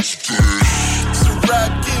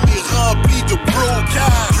rap game est rempli de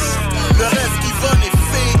broadcasts. Le rêve qui va est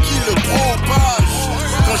fake, qui le propage.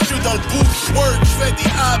 Quand je suis dans le bushwork, je fais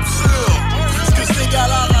des absurdes. Ce que ces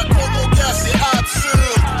gars-là racontent, mon gars, c'est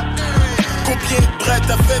absurde. Combien de bread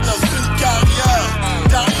t'as fait dans une carrière?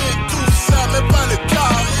 T'as rien de tout ça, même pas le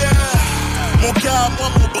carrière. Mon gars, moi,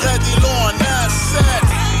 mon bread est long en A7.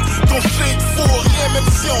 Ton shit faut rien, même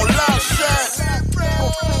si on l'achète.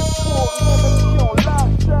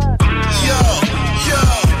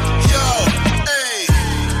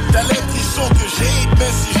 T'as l'impression que j'hate,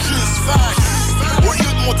 mais c'est juste fact. Au lieu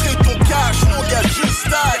de montrer ton cash, mon gars, juste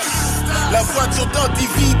taxe. La voiture dans tes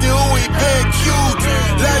vidéos est bien cute.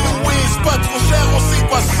 La louée, c'est pas trop cher, on sait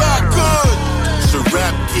quoi ça coûte. Ce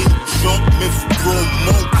rap game jump, mais faut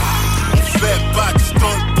promo. On fait pas de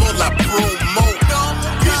stunt pour la promo.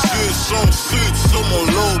 Les yeux sont sud sur mon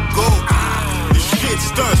logo. Le shit,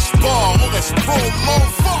 c'est un sport, on reste promo.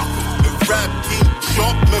 Le rap game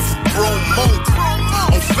jump, mais faut promo.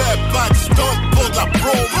 On fait pas de stunt pour de la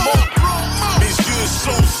promo. Mes yeux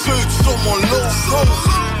sont ceux sur mon logo.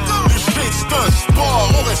 Le shit c'est un sport,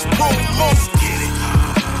 on reste promo.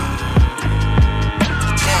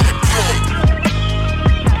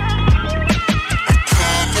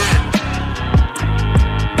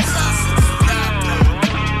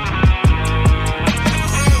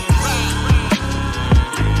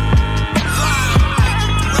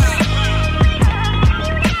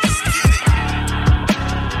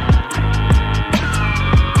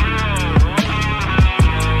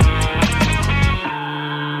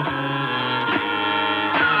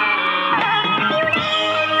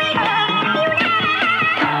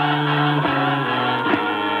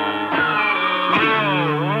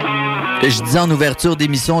 Je disais en ouverture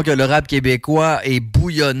d'émission que le rap québécois est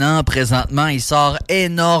bouillonnant présentement. Il sort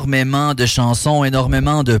énormément de chansons,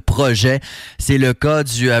 énormément de projets. C'est le cas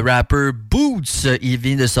du rapper Boots. Il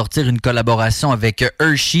vient de sortir une collaboration avec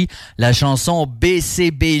Hershey. La chanson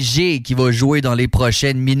BCBG qui va jouer dans les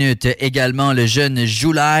prochaines minutes. Également le jeune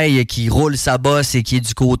Joulaï qui roule sa bosse et qui est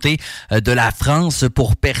du côté de la France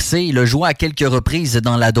pour percer. Il a joué à quelques reprises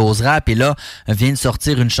dans la dose rap et là vient de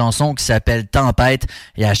sortir une chanson qui s'appelle Tempête.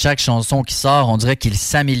 Et à chaque chanson qui sort, on dirait qu'il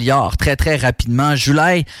s'améliore très très rapidement.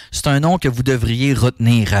 Joulaï, c'est un nom que vous devriez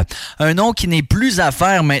retenir. Un nom qui n'est plus à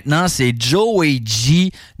faire maintenant, c'est Joey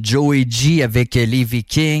G. Joey G avec les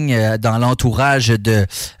Vikings dans l'entourage de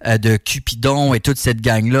Cupidon et toute cette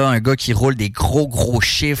gang-là. Un gars qui roule des gros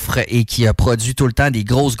chiffres et qui a produit tout le temps des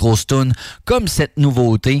grosses tunes comme cette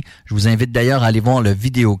nouveauté. Je vous invite d'ailleurs à aller voir le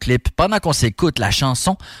vidéoclip. Pendant qu'on s'écoute la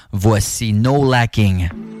chanson, voici No Lacking.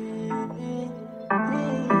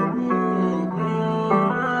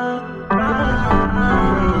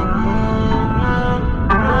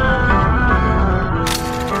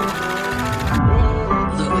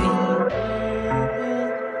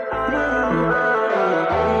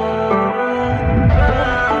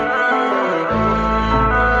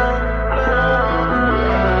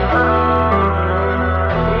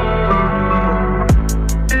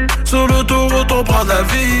 Sur l'autoroute on prend de la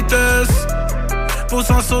vitesse. Pour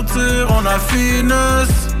s'en sortir on a finesse.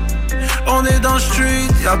 On est dans le street,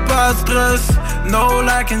 y'a pas de stress. No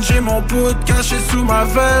lacking, j'ai mon pout caché sous ma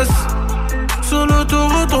veste. Sur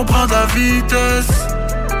l'autoroute on prend de la vitesse.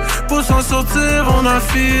 Pour s'en sortir on a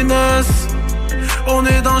finesse. On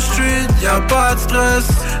est dans le street, y'a pas de stress.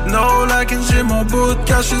 No lacking, j'ai mon bout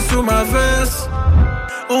caché sous ma veste.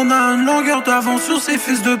 On a une longueur d'avance sur ces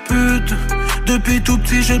fils de pute. Depuis tout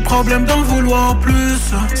petit j'ai le problème d'en vouloir plus.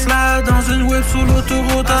 Slide dans une whip sur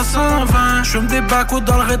l'autoroute à 120. J'fume des bacs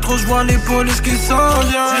dans le rétro, j'vois les polices qui s'en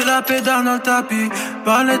viennent. J'ai la pédale dans le tapis,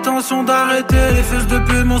 pas l'intention d'arrêter. Les fils de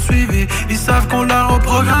pute m'ont suivi, ils savent qu'on l'a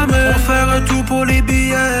reprogrammé. On ferait tout pour les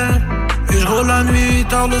billets. Et je roule la nuit,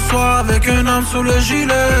 tard le soir, avec une arme sous le gilet.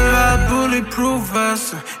 La bulletproof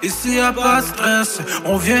vest, ici y'a pas de stress.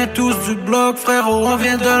 On vient tous du bloc, frérot, on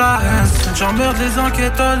vient de la S. J'emmerde les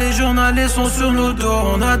enquêteurs, les journalistes sont sur nos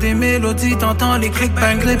dos. On a des mélodies, t'entends les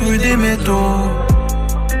clics-bang, les bruits des métaux.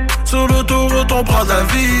 Sur l'autoroute, on prend de la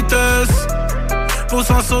vitesse. Pour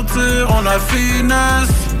s'en sortir, on a finesse.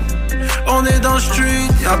 On est dans le street,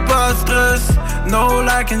 y'a pas de stress. No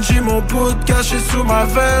lacking, j'ai mon pout caché sous ma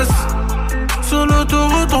veste. Sur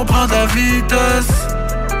l'autoroute on prend de la vitesse.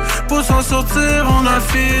 Pour s'en sortir on a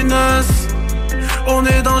finesse. On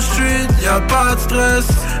est dans le street, y'a pas de stress.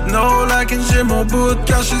 No like and j'ai mon bout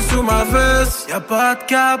caché sous ma veste. Y'a pas de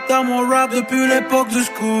cap dans mon rap depuis l'époque du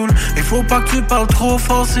school. Il faut pas que tu parles trop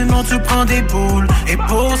fort sinon tu prends des boules. Et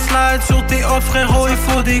pour slide sur tes off frérot il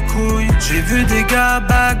faut des couilles. J'ai vu des gars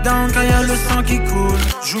back down quand y'a le sang qui coule.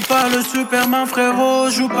 Joue pas le Superman frérot,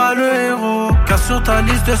 joue pas le héros. Car sur ta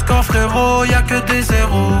liste de score frérot y'a que des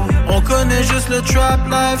zéros. On connaît juste le trap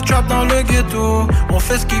life, trap dans le ghetto. On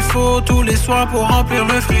fait ce qu'il faut tous les soirs pour remplir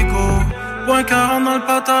le frigo. Point 40 dans le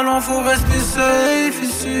pantalon, faut rester safe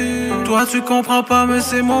ici. Toi tu comprends pas mais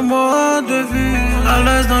c'est mon mode de vie. À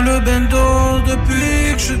l'aise dans le bendo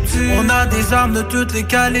depuis que je suis petit. On a des armes de tous les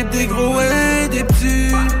calibres, des gros et des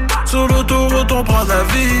petits. Sur l'autoroute on prend de la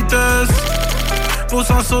vitesse. Pour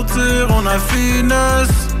s'en sortir on a finesse.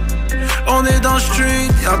 On est dans le street,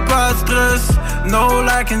 y'a pas de stress. No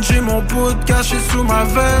like and j'ai mon pout caché sous ma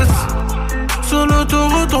veste. Sur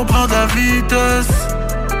l'autoroute on prend de la vitesse.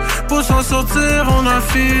 Pour s'en sortir on a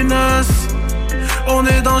finesse. On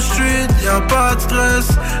est dans le street, y'a pas de stress.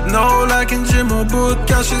 No like and j'ai mon bout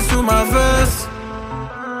caché sous ma veste.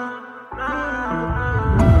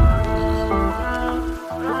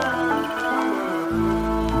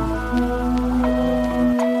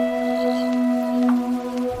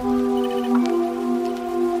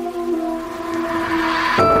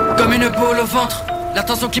 Comme une boule au ventre, la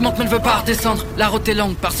tension qui monte mais ne veut pas redescendre. La route est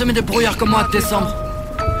longue, parsemée de brouillard comme mois de décembre.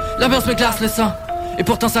 L'ambiance me glace le sang, et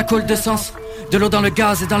pourtant ça coule de sens. De l'eau dans le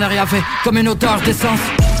gaz et dans l'air y'avait comme une odeur d'essence.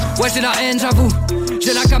 Ouais j'ai la haine j'avoue,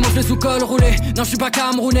 j'ai la camoufle sous col roulé. Non je suis pas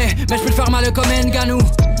camerounais, mais je peux le faire mal comme Nganou.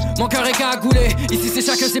 Mon cœur est cagoulé, ici c'est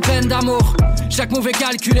chacun ses peines d'amour. Chaque move est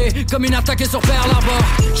calculé, comme une attaque sur Pearl Harbor.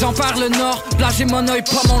 J'en parle nord, plager mon oeil,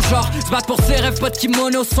 pas mon genre. Se battre pour ses rêves, pas de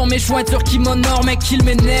kimono, sont mes jointures qui m'honorent, mais qu'ils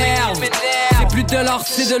m'énervent. C'est plus de l'or,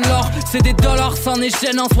 c'est de l'or, c'est des dollars, c'en est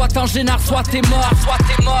gênant. Soit t'en génères, soit t'es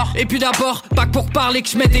mort. Et puis d'abord, pas que pour parler que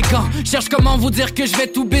je mets des gants. Cherche comment vous dire que je vais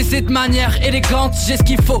tout baiser de manière élégante. J'ai ce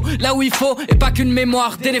qu'il faut, là où il faut, et pas qu'une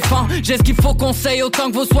mémoire d'éléphant. J'ai ce qu'il faut, conseil, autant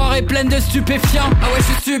que vos soirées pleines de stupéfiants. Ah ouais, je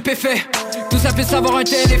suis stupéfait. Tout ça peut savoir un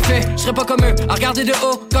tel effet. Je serais pas comme eux, à regarder de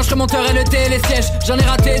haut quand je remonterai le télésiège. J'en ai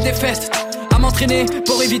raté des fêtes, à m'entraîner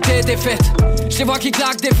pour éviter des fêtes. Je les vois qui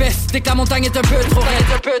claquent des fesses, dès que la montagne est un peu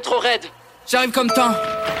trop raide. J'arrive comme temps,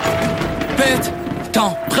 pète,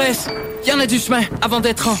 temps, presse. Y'en a du chemin avant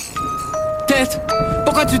d'être en tête.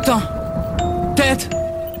 Pourquoi tu tends tête,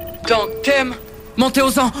 tant t'aimes. Monter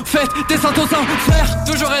aux ans, faites, descente aux enfers.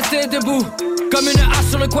 Toujours rester debout, comme une hache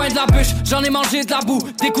sur le coin de la bûche. J'en ai mangé de la boue,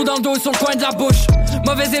 des coups dans le dos sur le coin de la bouche.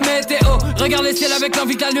 Mauvaise et météo, regarde le ciel avec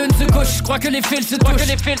l'envie que la lune se couche. Je crois que les fils se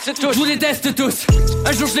touchent, je vous les teste tous.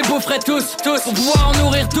 Un jour je les boufferai tous, pour pouvoir en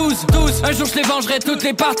nourrir 12. Un jour je les vengerai toutes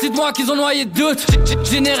les parties de moi qu'ils ont noyé de doute.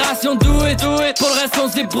 Génération do it, pour le reste on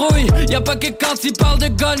se débrouille. Y'a pas que quand ils parlent de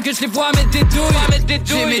gun que je les vois mettre des douilles.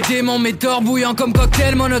 J'ai mes démons, mes torts bouillants comme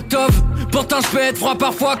cocktail Molotov. Pourtant je peux être froid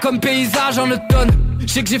parfois comme paysage en automne. Je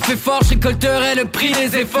sais que j'ai fait fort, je récolterai le prix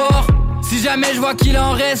des efforts. Si jamais je vois qu'il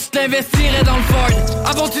en reste, l'investirai dans le Ford.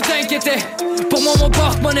 Avant tu t'inquiétais, pour moi mon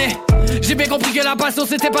porte-monnaie. J'ai bien compris que la passion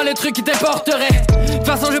c'était pas le truc qui t'importerait. De toute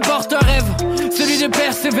façon je porte un rêve, celui de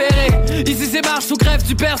persévérer. Ici c'est marche ou crève,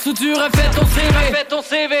 tu perds ou tu refais ton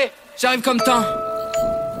CV. J'arrive comme temps,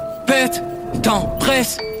 pète, temps,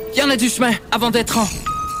 presse. Y'en a du chemin avant d'être en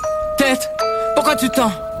tête. Pourquoi tu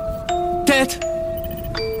tends tête?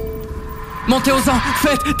 Montez aux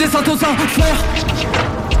enfers, descente aux enfers.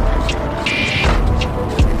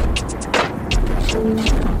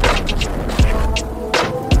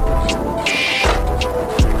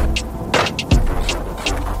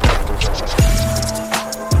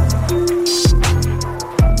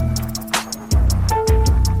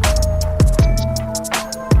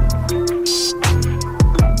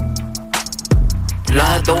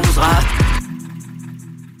 La dose rap.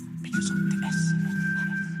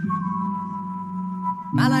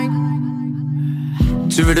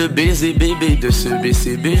 Tu veux le baiser bébé de ce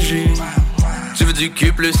BCBG. Tu veux du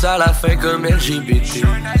cul plus à la fin comme LGBT.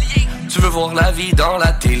 Tu veux voir la vie dans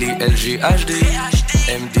la télé LGHD,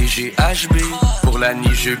 MDGHB. Pour la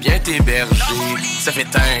nuit je viens t'héberger. Ça fait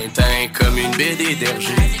Tintin comme une BD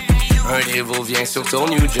d'Hergé. Un niveau vient sur ton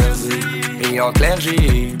New Jersey. Et en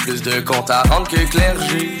clergé, plus de comptes à rendre que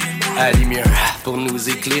clergé. À lumière pour nous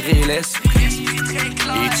éclairer l'esprit.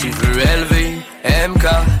 Et tu veux élever MK,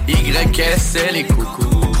 YS, L et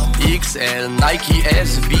Coco, XL, Nike,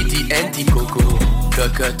 S, BT, NT, Coco.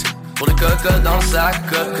 Cocotte, pour le cocotte dans le sac,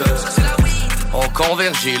 cocotte. On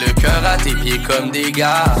convergeait le cœur à tes pieds comme des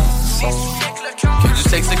garçons. Que du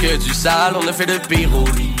sexe, que du sale, on a fait de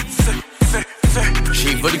pyroli.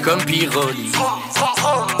 J'ai volé comme Piroli.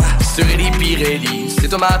 Sur les Pirelli, c'est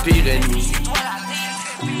toi ma pire ennemie.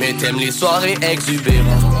 mais t'aimes les soirées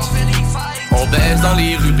exubérantes. On baisse dans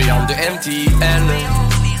les rues béantes de MTL.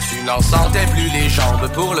 Tu n'en sentais plus les jambes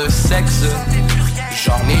pour le sexe.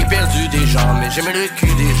 J'en ai perdu des jambes, mais j'aime le cul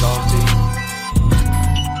déjanté.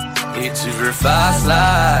 Et tu veux fast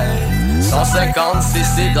life 150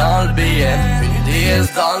 cc dans le BM, une DS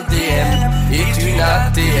dans le DM et une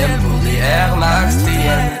ATM pour les Air Max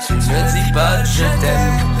TM. Tu me dis pas que je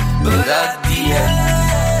t'aime, but at the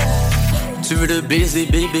end. Tu veux le baiser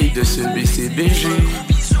bébé de ce BCBG.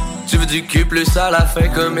 Tu veux du cul plus à la fin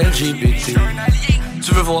comme LGBT.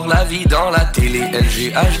 Tu veux voir la vie dans la télé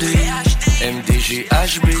LG HD, MDG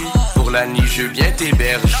HB. Pour la nuit je viens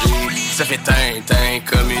t'héberger. Ça fait tintin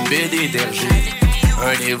comme une BD d'Hergé.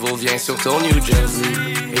 Un niveau vient sur ton New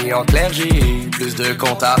Jersey. Et en clergé, plus de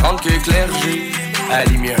comptes à rendre que clergé. À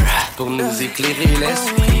lumière pour nous éclairer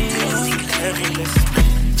l'esprit.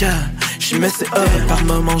 Yeah. J'suis mais c'est par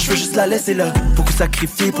moment, j'veux juste la laisser là. Beaucoup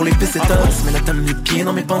sacrifié pour les pesetas. Mais là t'as mis les pieds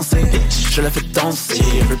dans mes pensées. Je la fais danser,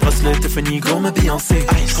 le bracelet Tiffany gros me Beyoncé.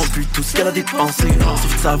 J'compte plus tout ce qu'elle a dépensé.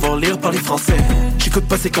 Suffit de savoir lire par les français. J'écoute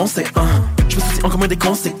pas ses conseils, Je me soucie encore moins des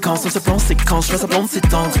conséquences. On se plan séquence, j'fais semblant de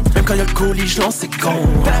s'étendre. Même quand y'a le colis, j'lance ses cons.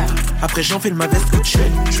 Après j'enfile ma veste Gucci,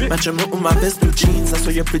 match ou ma veste blue jeans. Ça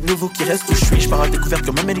soit y'a plus de nouveau qui reste où j'suis. J'pars à découverte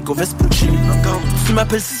comme Amerigo Vespucci. Tu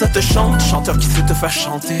m'appelles si ça te chante, chanteur qui sait te faire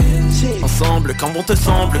chanter. Ensemble, quand bon te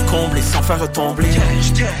semble, combler sans faire retomber.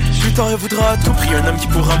 Plus tard elle voudra à tout prix un homme qui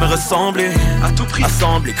pourra me ressembler. À tout prix,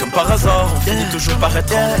 assemblé comme par hasard, on finit toujours par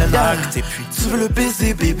être en acte. Et puis tu veux le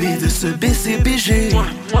baiser bébé de ce BCBG.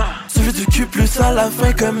 Tu veux du cul plus à la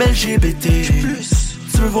fin comme LGBT.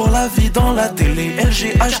 Tu veux voir la vie dans la télé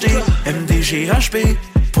LG HD, MDG HB.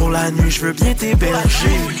 Pour la nuit je veux bien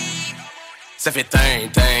t'héberger. Ça fait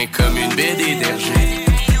tintin comme une BD d'Hergé.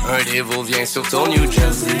 Un dévot vient sur ton New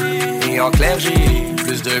Jersey. Et en clergé,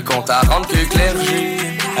 plus de comptes à rendre que clergé.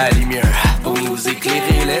 À lumière pour nous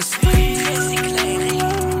éclairer l'esprit.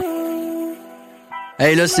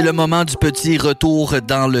 Hey, là, c'est le moment du petit retour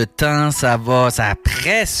dans le temps. Ça a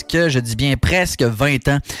presque, je dis bien presque 20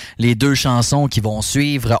 ans, les deux chansons qui vont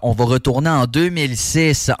suivre. On va retourner en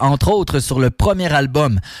 2006, entre autres sur le premier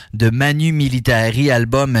album de Manu Militari,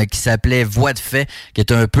 album qui s'appelait Voix de fait, qui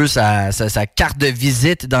est un peu sa carte de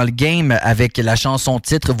visite dans le game avec la chanson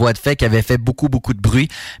titre Voix de fait qui avait fait beaucoup de bruit.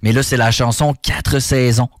 Mais là, c'est la chanson 4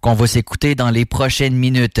 saisons qu'on va s'écouter dans les prochaines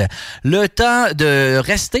minutes. Le temps de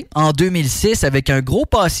rester en 2006 avec un gros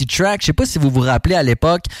passy track. Je sais pas si vous vous rappelez à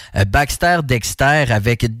l'époque, Baxter Dexter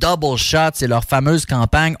avec Double Shot, c'est leur fameuse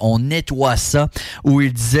campagne On nettoie ça, où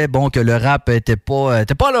ils disaient que le rap était pas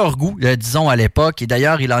à leur goût, disons à l'époque. Et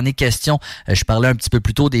d'ailleurs, il en est question, je parlais un petit peu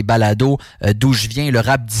plus tôt des balados d'où je viens, le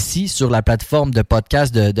rap d'ici, sur la plateforme de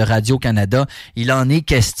podcast de Radio-Canada. Il en est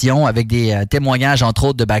question avec des témoignages, entre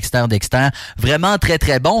autres, de Baxter Dexter. Vraiment très,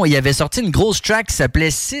 très bon. Il avait sorti une grosse track qui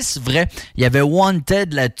s'appelait 6 vrais. Il y avait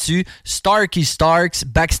Wanted là-dessus, Starkey Starks,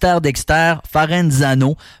 Baxter Dexter,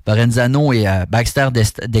 Farenzano et Baxter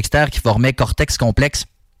Dexter qui formaient Cortex Complex.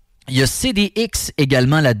 Il y a CDX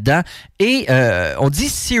également là-dedans et on dit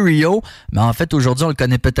Sirio, mais en fait aujourd'hui on le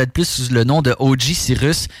connaît peut-être plus sous le nom de OG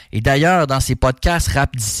Cyrus. Et d'ailleurs dans ces podcasts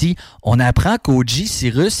rap d'ici, on apprend qu'OG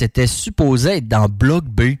Cyrus était supposé être dans Bloc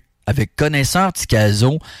B avec Connaisseur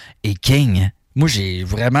Ticazo et King. Moi, j'ai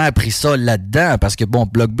vraiment appris ça là-dedans parce que,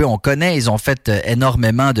 Bloc B, on connaît, ils ont fait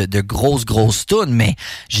énormément de grosses tunes, mais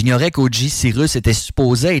j'ignorais qu'OG Cyrus était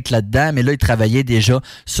supposé être là-dedans, mais là, il travaillait déjà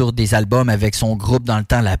sur des albums avec son groupe dans le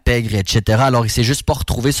temps, La Pègre, etc. Alors, il s'est juste pas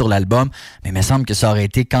retrouvé sur l'album, mais il me semble que ça aurait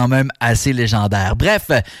été quand même assez légendaire. Bref,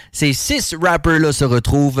 ces 6 rappers-là se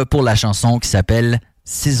retrouvent pour la chanson qui s'appelle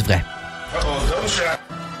 6 vrais.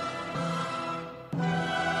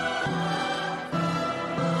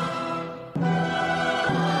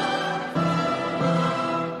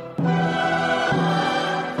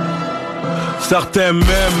 Certains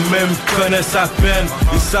même connaissent à peine.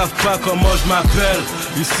 Ils savent pas comment je m'appelle.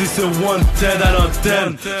 Ici c'est Wanted à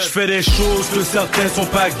l'antenne. Je fais des choses que certains sont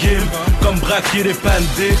pas game, comme braquer des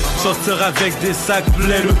pandés, sortir avec des sacs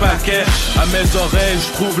pleins de paquets. À mes oreilles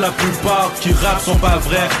je trouve la plupart qui rappent sont pas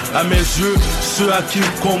vrais. À mes yeux ceux à qui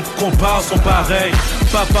compare sont pareils.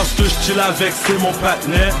 Pas parce que je chill avec c'est mon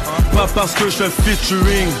partenaire, pas parce que je fais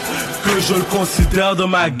featuring que je le considère de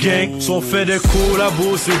ma gang. Si on fait des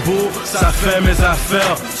collabos c'est beau, ça fait mes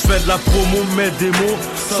affaires. Je fais de la promo, mes démos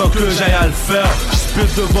sans que j'aille à le faire. Je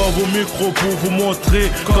spit devant vos micros pour vous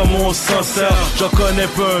montrer comment on s'en sert. J'en connais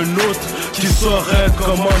pas un autre qui saurait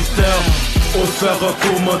comment me taire. Au faire un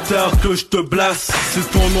commentaire que je te blasse. Si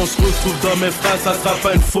ton nom se retrouve dans mes phrases, ça sera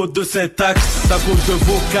pas une faute de syntaxe. C'est à cause de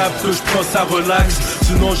vocab que je prends ça relax.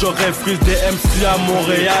 Sinon j'aurais freeze des MC à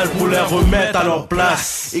Montréal pour les remettre à leur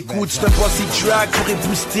place. Écoute, je te passe les tracks pour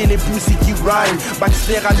ébooster les poussées qui rhyme.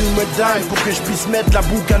 Baxter allume me dime pour que je puisse mettre la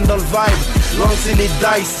boucane dans le vibe. Lancer les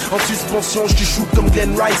dice, en suspension je te shoot comme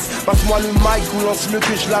Glenn Rice. Passe-moi le mic ou lance-le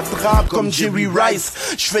que je l'attrape comme Jerry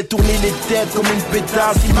Rice. Je fais tourner les têtes comme une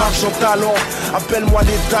pétasse qui marche en talon. Appelle-moi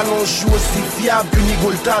des talons, je suis aussi fiable que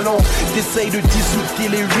Nigo le talon. T'essayes de dissoudre tes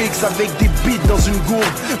lyrics avec des beats dans une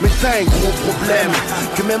gourde, mais t'as un gros problème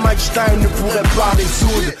que même Einstein ne pourrait pas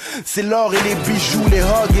résoudre. C'est l'or et les bijoux, les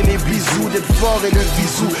hugs et les bisous, d'être fort et le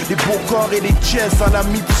bisou, les beaux corps et les chests à la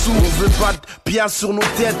Mitsu. On veut pas de piastres sur nos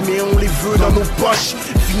têtes, mais on les veut dans nos poches.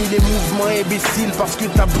 Fini les mouvements imbéciles parce que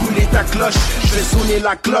t'as brûlé ta cloche. Je fais sonner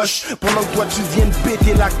la cloche pendant que toi tu viennes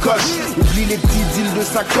péter la coche. Oublie les petits deals de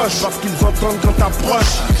sacoche parce qu'ils entendent quand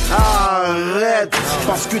t'approches. Arrête,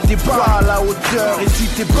 parce que t'es pas à la hauteur. Et si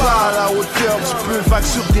t'es pas à la hauteur, tu peux vague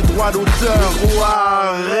sur tes droits d'auteur. Oh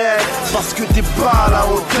arrête, parce que t'es pas à la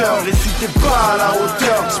hauteur. Et si t'es pas à la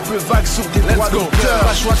hauteur, tu peux vague sur tes droits d'auteur.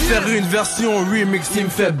 Pas choix de faire une version remix qui me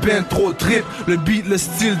fait ben trop trip. Le beat, le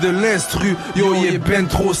style de l'instru, yo il est ben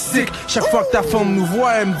trop sick. Chaque fois que ta femme nous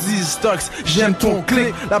voit, elle me dit Stocks, j'aime ton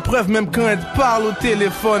clic. La preuve, même quand elle te parle au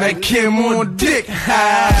téléphone, elle kiffe mon dick.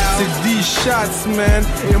 C'est 10 shots man,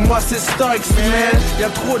 et moi c'est Stocks man. Y'a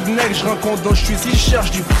trop de necks je rencontre dans le street qui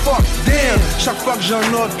cherchent du fuck damn. Chaque fois que j'en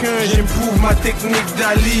ai qu'un, j'éprouve ma technique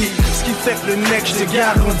d'Ali. Ce qui fait que le neck, je te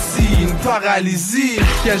garantis une paralysie.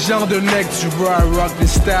 Quel genre de neck tu veux à rock des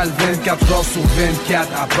styles 24 heures sur 24.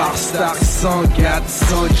 À part Star, sans gâte,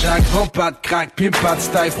 sans jack, vend pas de crack, pimp pas de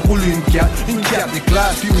style, roule une carte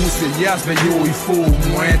d'éclat, puis mousse Elias. Ben yo, il faut au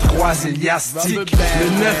moins 3 élastiques.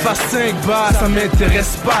 Le 9 à 5 bas, ça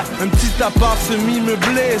m'intéresse pas. Un petit appart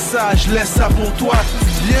semi-meublé, ça, je laisse ça pour toi.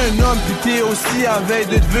 Tu deviens un homme, puis t'es aussi à veille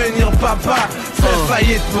de devenir papa. Fais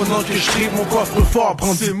faillite pendant que je tripe mon coffre-fort,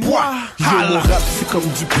 prends du poids. Yo, mon rap c'est comme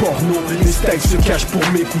du porno. Les styles se cachent pour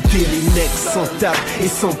m'écouter. Les necks sans tape et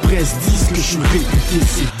sans presse disent que je suis réputé,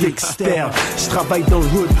 c'est Dexter. Je travaille dans le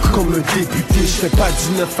hood comme un député. Je fais pas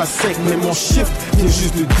du 9 à 5, mais mon shift vient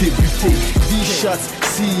juste de débuter. 10 shots,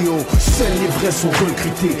 CEO, seuls les vrais sont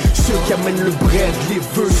recrutés. Ceux qui amènent le bread, les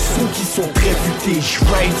vœux, ceux qui sont très futés. Je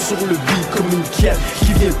ride sur le beat comme une cat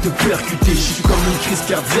qui vient te percuter. Je suis comme une crise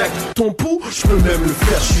cardiaque, ton pouls, je peux même le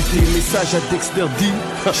faire chuter. Message à Dexter D,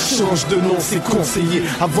 change de nom, c'est conseillé.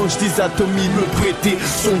 Avant que je désatomise, me prêter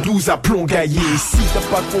son 12 à plomb gaillé. Et si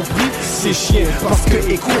t'as pas compris, c'est chien, parce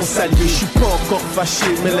que éco-salier. Je suis pas encore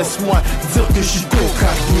fâché, mais laisse-moi dire que je suis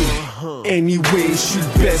contrarié. Anyway, je suis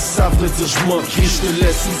le best, ça veut dire je m'en crie. Je te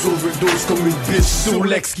laisse sous overdose comme une bitch sur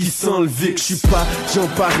l'ex qui sent le Vic. Je suis pas Jean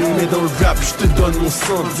Paris, mais dans le rap, je te donne mon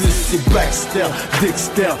 110. C'est Baxter,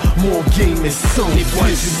 Dexter, mon game est sans. Des fois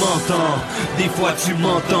tu m'entends, des fois tu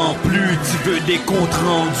m'entends plus. Tu veux des comptes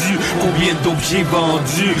rendus, combien de dope j'ai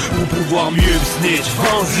vendu pour pouvoir mieux me snitch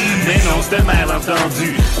vendu. Mais non, c'est un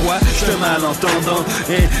malentendu. Quoi, j'te malentendant,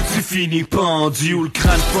 et tu finis pendu ou le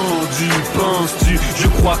crâne pendu. Penses-tu, je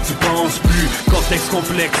crois que tu penses plus. Cortex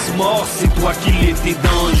complexe mort, c'est toi qui l'étais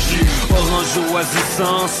dans le jus. Orange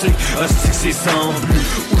oisissant, c'est c'est sans but.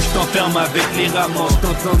 Ou je t'enferme avec les rameaux, je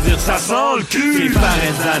t'entends dire ça sent le cul. C'est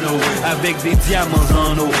Parenzano, avec des diamants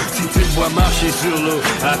en eau. Si tu me vois marcher sur l'eau,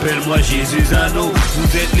 appelle-moi Jésus Anneau.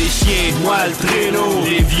 Vous êtes les chiens, moi le traîneau.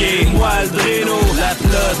 Les vieilles, moi le draino. La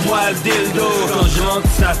flotte, moi le dildo. Quand je rentre,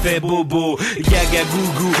 ça fait bobo. Gaga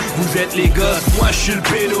gougou, vous êtes les gosses, moi je suis le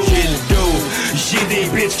pédo. J'ai le dos, j'ai des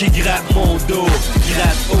bitches qui grattent mon dos.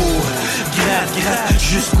 Gratte haut, gratte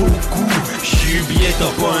jusqu'au cou. J'suis bien,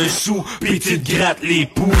 t'as pas un sou, pis tu te grattes les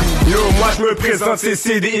poux. Yo, moi je me présente, c'est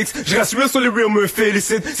CDX. Je reste sur les reels, me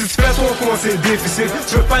félicite. Si tu fais ton compte, c'est difficile.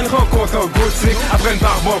 Tu veux pas une rencontre en gothique. Après une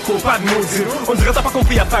barbanco, pas de maudit. On dirait t'as pas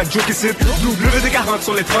compris, y'a pas de joke ici. WD40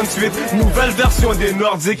 sur les 38. Nouvelle version des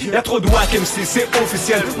Nordiques. Y'a trop de wack MC, c'est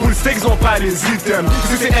officiel. Pour le steak, ils ont pas les items.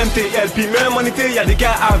 Ici c'est MTL, pis même en été, y'a des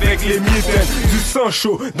gars avec les mitaines. Du sang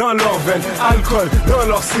chaud dans leur veine, alcool dans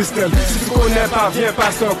leur système. Si tu connais pas, viens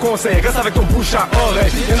passer un conseil. Reste avec ton bouche à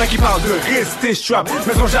oreille. Y'en a qui parlent de rester strap,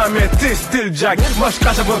 mais ils ont jamais testé le jack. Moi je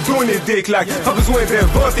crache avant de donner des claques. Pas besoin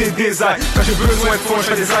d'inventer des actes. Quand j'ai besoin de fond, je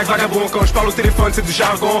fais des actes vagabonds. Quand je parle au téléphone, c'est du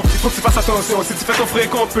jargon. Faut que tu fasses attention. Si tu fais ton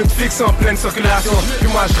fréquent, peut te fixer en pleine circulation. Puis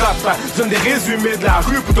moi je rappe pas, je donne des résumés de la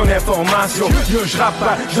rue pour ton information. Yo, je rappe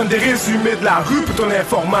pas, je donne des résumés de la rue pour ton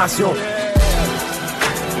information.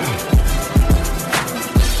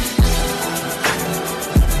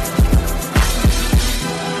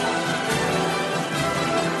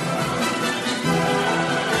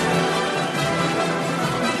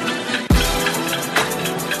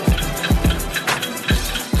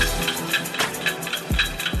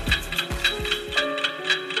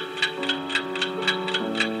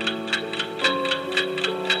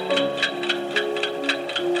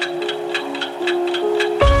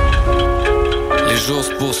 jours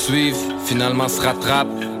se poursuivent, finalement se rattrapent.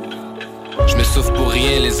 Je m'essouffle pour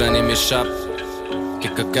rien, les années m'échappent.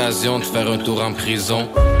 Quelques occasions de faire un tour en prison.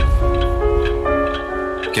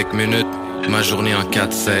 Quelques minutes, ma journée en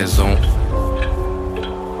 4 saisons.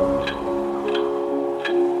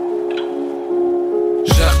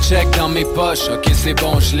 Je recheck dans mes poches, ok c'est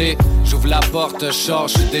bon je l'ai. J'ouvre la porte, je sors,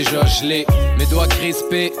 je suis déjà gelé. Mes doigts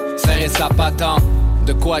crispés, serrer sa patente.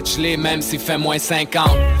 De quoi geler même s'il fait moins 50.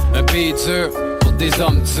 Un pays dur, pour des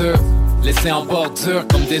hommes durs. Laissés en bordure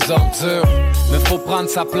comme des ordures. Mais faut prendre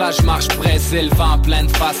sa place, je marche pressé. Le vent en pleine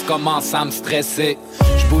face commence à me stresser.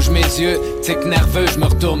 Je bouge mes yeux, tic nerveux, je me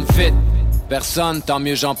retourne vite. Personne, tant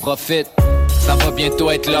mieux j'en profite. Ça va bientôt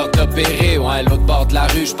être l'heure d'opérer. Ouais, l'autre bord de la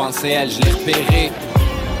rue, je pensais elle, je l'ai repérée.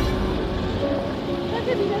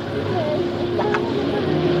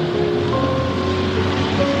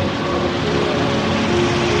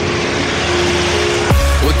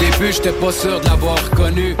 Au début, j'étais pas sûr de l'avoir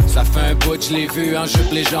reconnu. Ça fait un bout, je l'ai vu en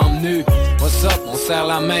jupe les jambes nues. What's up, on serre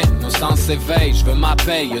la main, nos sens s'éveillent. Je veux ma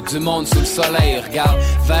paye, y'a du monde sous le soleil. Regarde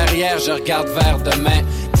vers hier, je regarde vers demain.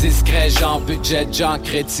 Discret, genre budget, genre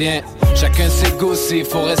chrétien. Chacun ses goûts, s'il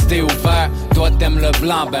faut rester ouvert. Toi t'aimes le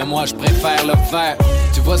blanc, ben moi je préfère le vert.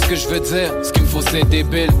 Tu vois ce que je veux dire? Ce qu'il me faut c'est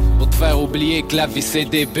débile. Pour te faire oublier que la vie c'est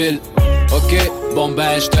débile. Ok, bon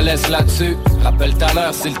ben je te laisse là-dessus. Rappelle tout à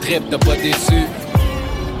l'heure, c'est le trip, t'as pas déçu.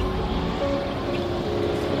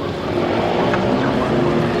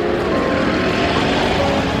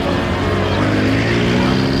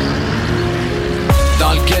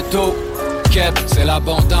 Dans le ghetto, quête, c'est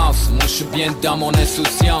l'abondance. Moi je suis bien dans mon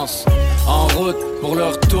insouciance. En route pour le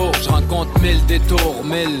retour, je rencontre 1000 détours,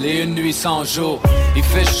 1001 nuits sans jour. Il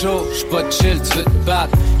fait chaud, j'suis pas chill, tu veux te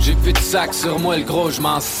battre. J'ai plus de sac sur moi, le gros,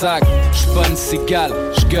 j'm'en sac. J'suis pas une cigale,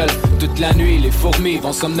 j'gueule toute la nuit. Les fourmis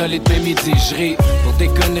vont somnoler de mes midi, j'ris pour des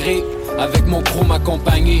conneries. Avec mon crew, ma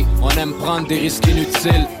compagnie, on aime prendre des risques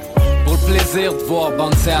inutiles. Pour le plaisir de voir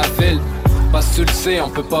bouncer à ville. Parce que tu le sais, on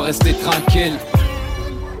peut pas rester tranquille.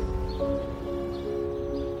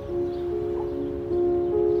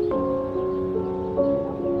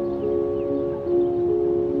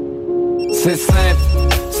 C'est simple,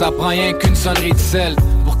 ça prend rien qu'une sonnerie de sel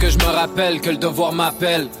pour que je me rappelle que le devoir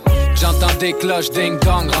m'appelle. J'entends des cloches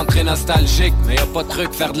ding-dong rentrer nostalgique. Mais y'a pas de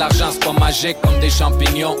truc, faire de l'argent c'est pas magique comme des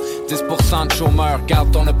champignons. 10% de chômeurs,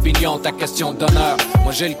 garde ton opinion, ta question d'honneur.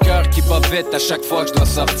 Moi j'ai le cœur qui bat vite à chaque fois que je dois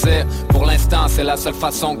sortir. Pour l'instant c'est la seule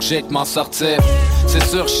façon que j'ai de m'en sortir. C'est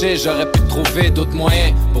sûr j'aurais pu trouver d'autres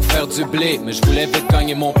moyens pour faire du blé. Mais je voulais vite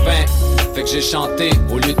gagner mon pain. Fait que j'ai chanté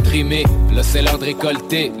au lieu de trimer. Là c'est l'heure de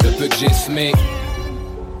récolter le peu que j'ai semé.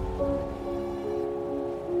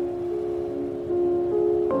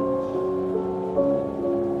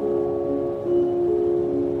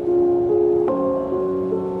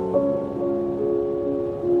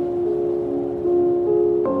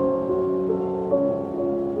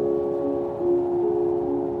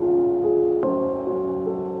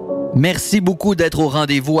 Merci beaucoup d'être au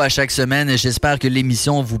rendez-vous à chaque semaine. J'espère que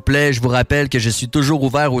l'émission vous plaît. Je vous rappelle que je suis toujours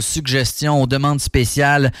ouvert aux suggestions, aux demandes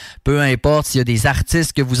spéciales. Peu importe s'il y a des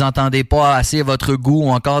artistes que vous entendez pas assez à votre goût ou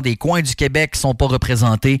encore des coins du Québec qui sont pas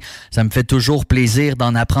représentés. Ça me fait toujours plaisir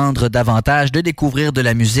d'en apprendre davantage, de découvrir de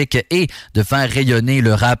la musique et de faire rayonner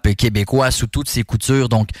le rap québécois sous toutes ses coutures.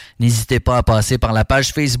 Donc, n'hésitez pas à passer par la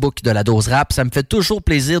page Facebook de la Dose Rap. Ça me fait toujours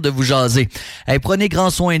plaisir de vous jaser. Hey, prenez grand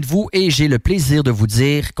soin de vous et j'ai le plaisir de vous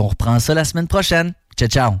dire qu'on reprend ça la semaine prochaine. Ciao,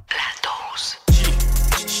 ciao.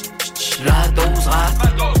 La dose rap.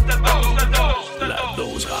 La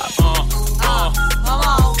dose rap.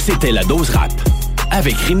 C'était la dose rap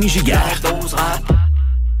avec Rémi Giguère. La dose rap.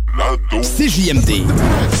 CJMD.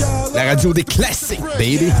 La radio des classiques,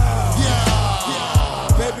 baby.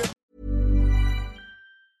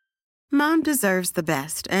 Mom deserves the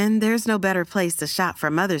best, and there's no better place to shop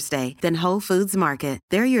for Mother's Day than Whole Foods Market.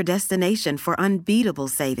 They're your destination for unbeatable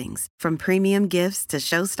savings, from premium gifts to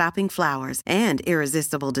show-stopping flowers and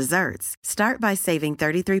irresistible desserts. Start by saving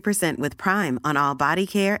 33% with Prime on all body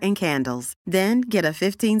care and candles. Then get a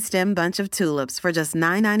 15-stem bunch of tulips for just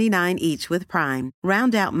 $9.99 each with Prime.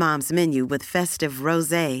 Round out Mom's menu with festive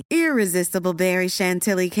rosé, irresistible berry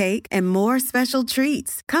chantilly cake, and more special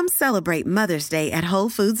treats. Come celebrate Mother's Day at Whole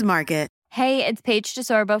Foods Market. Hey, it's Paige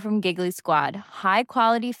DeSorbo from Giggly Squad. High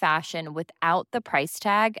quality fashion without the price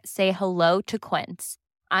tag. Say hello to Quince.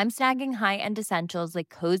 I'm snagging high-end essentials like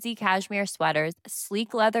cozy cashmere sweaters,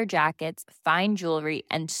 sleek leather jackets, fine jewelry,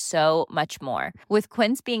 and so much more. With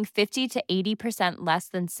Quince being 50 to 80% less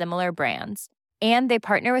than similar brands. And they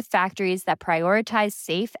partner with factories that prioritize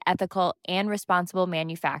safe, ethical, and responsible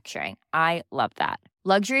manufacturing. I love that.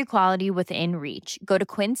 Luxury quality within reach. Go to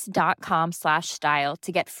quince.com/style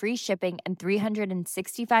to get free shipping and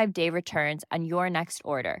 365-day returns on your next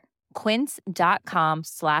order.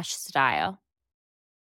 Quince.com/style.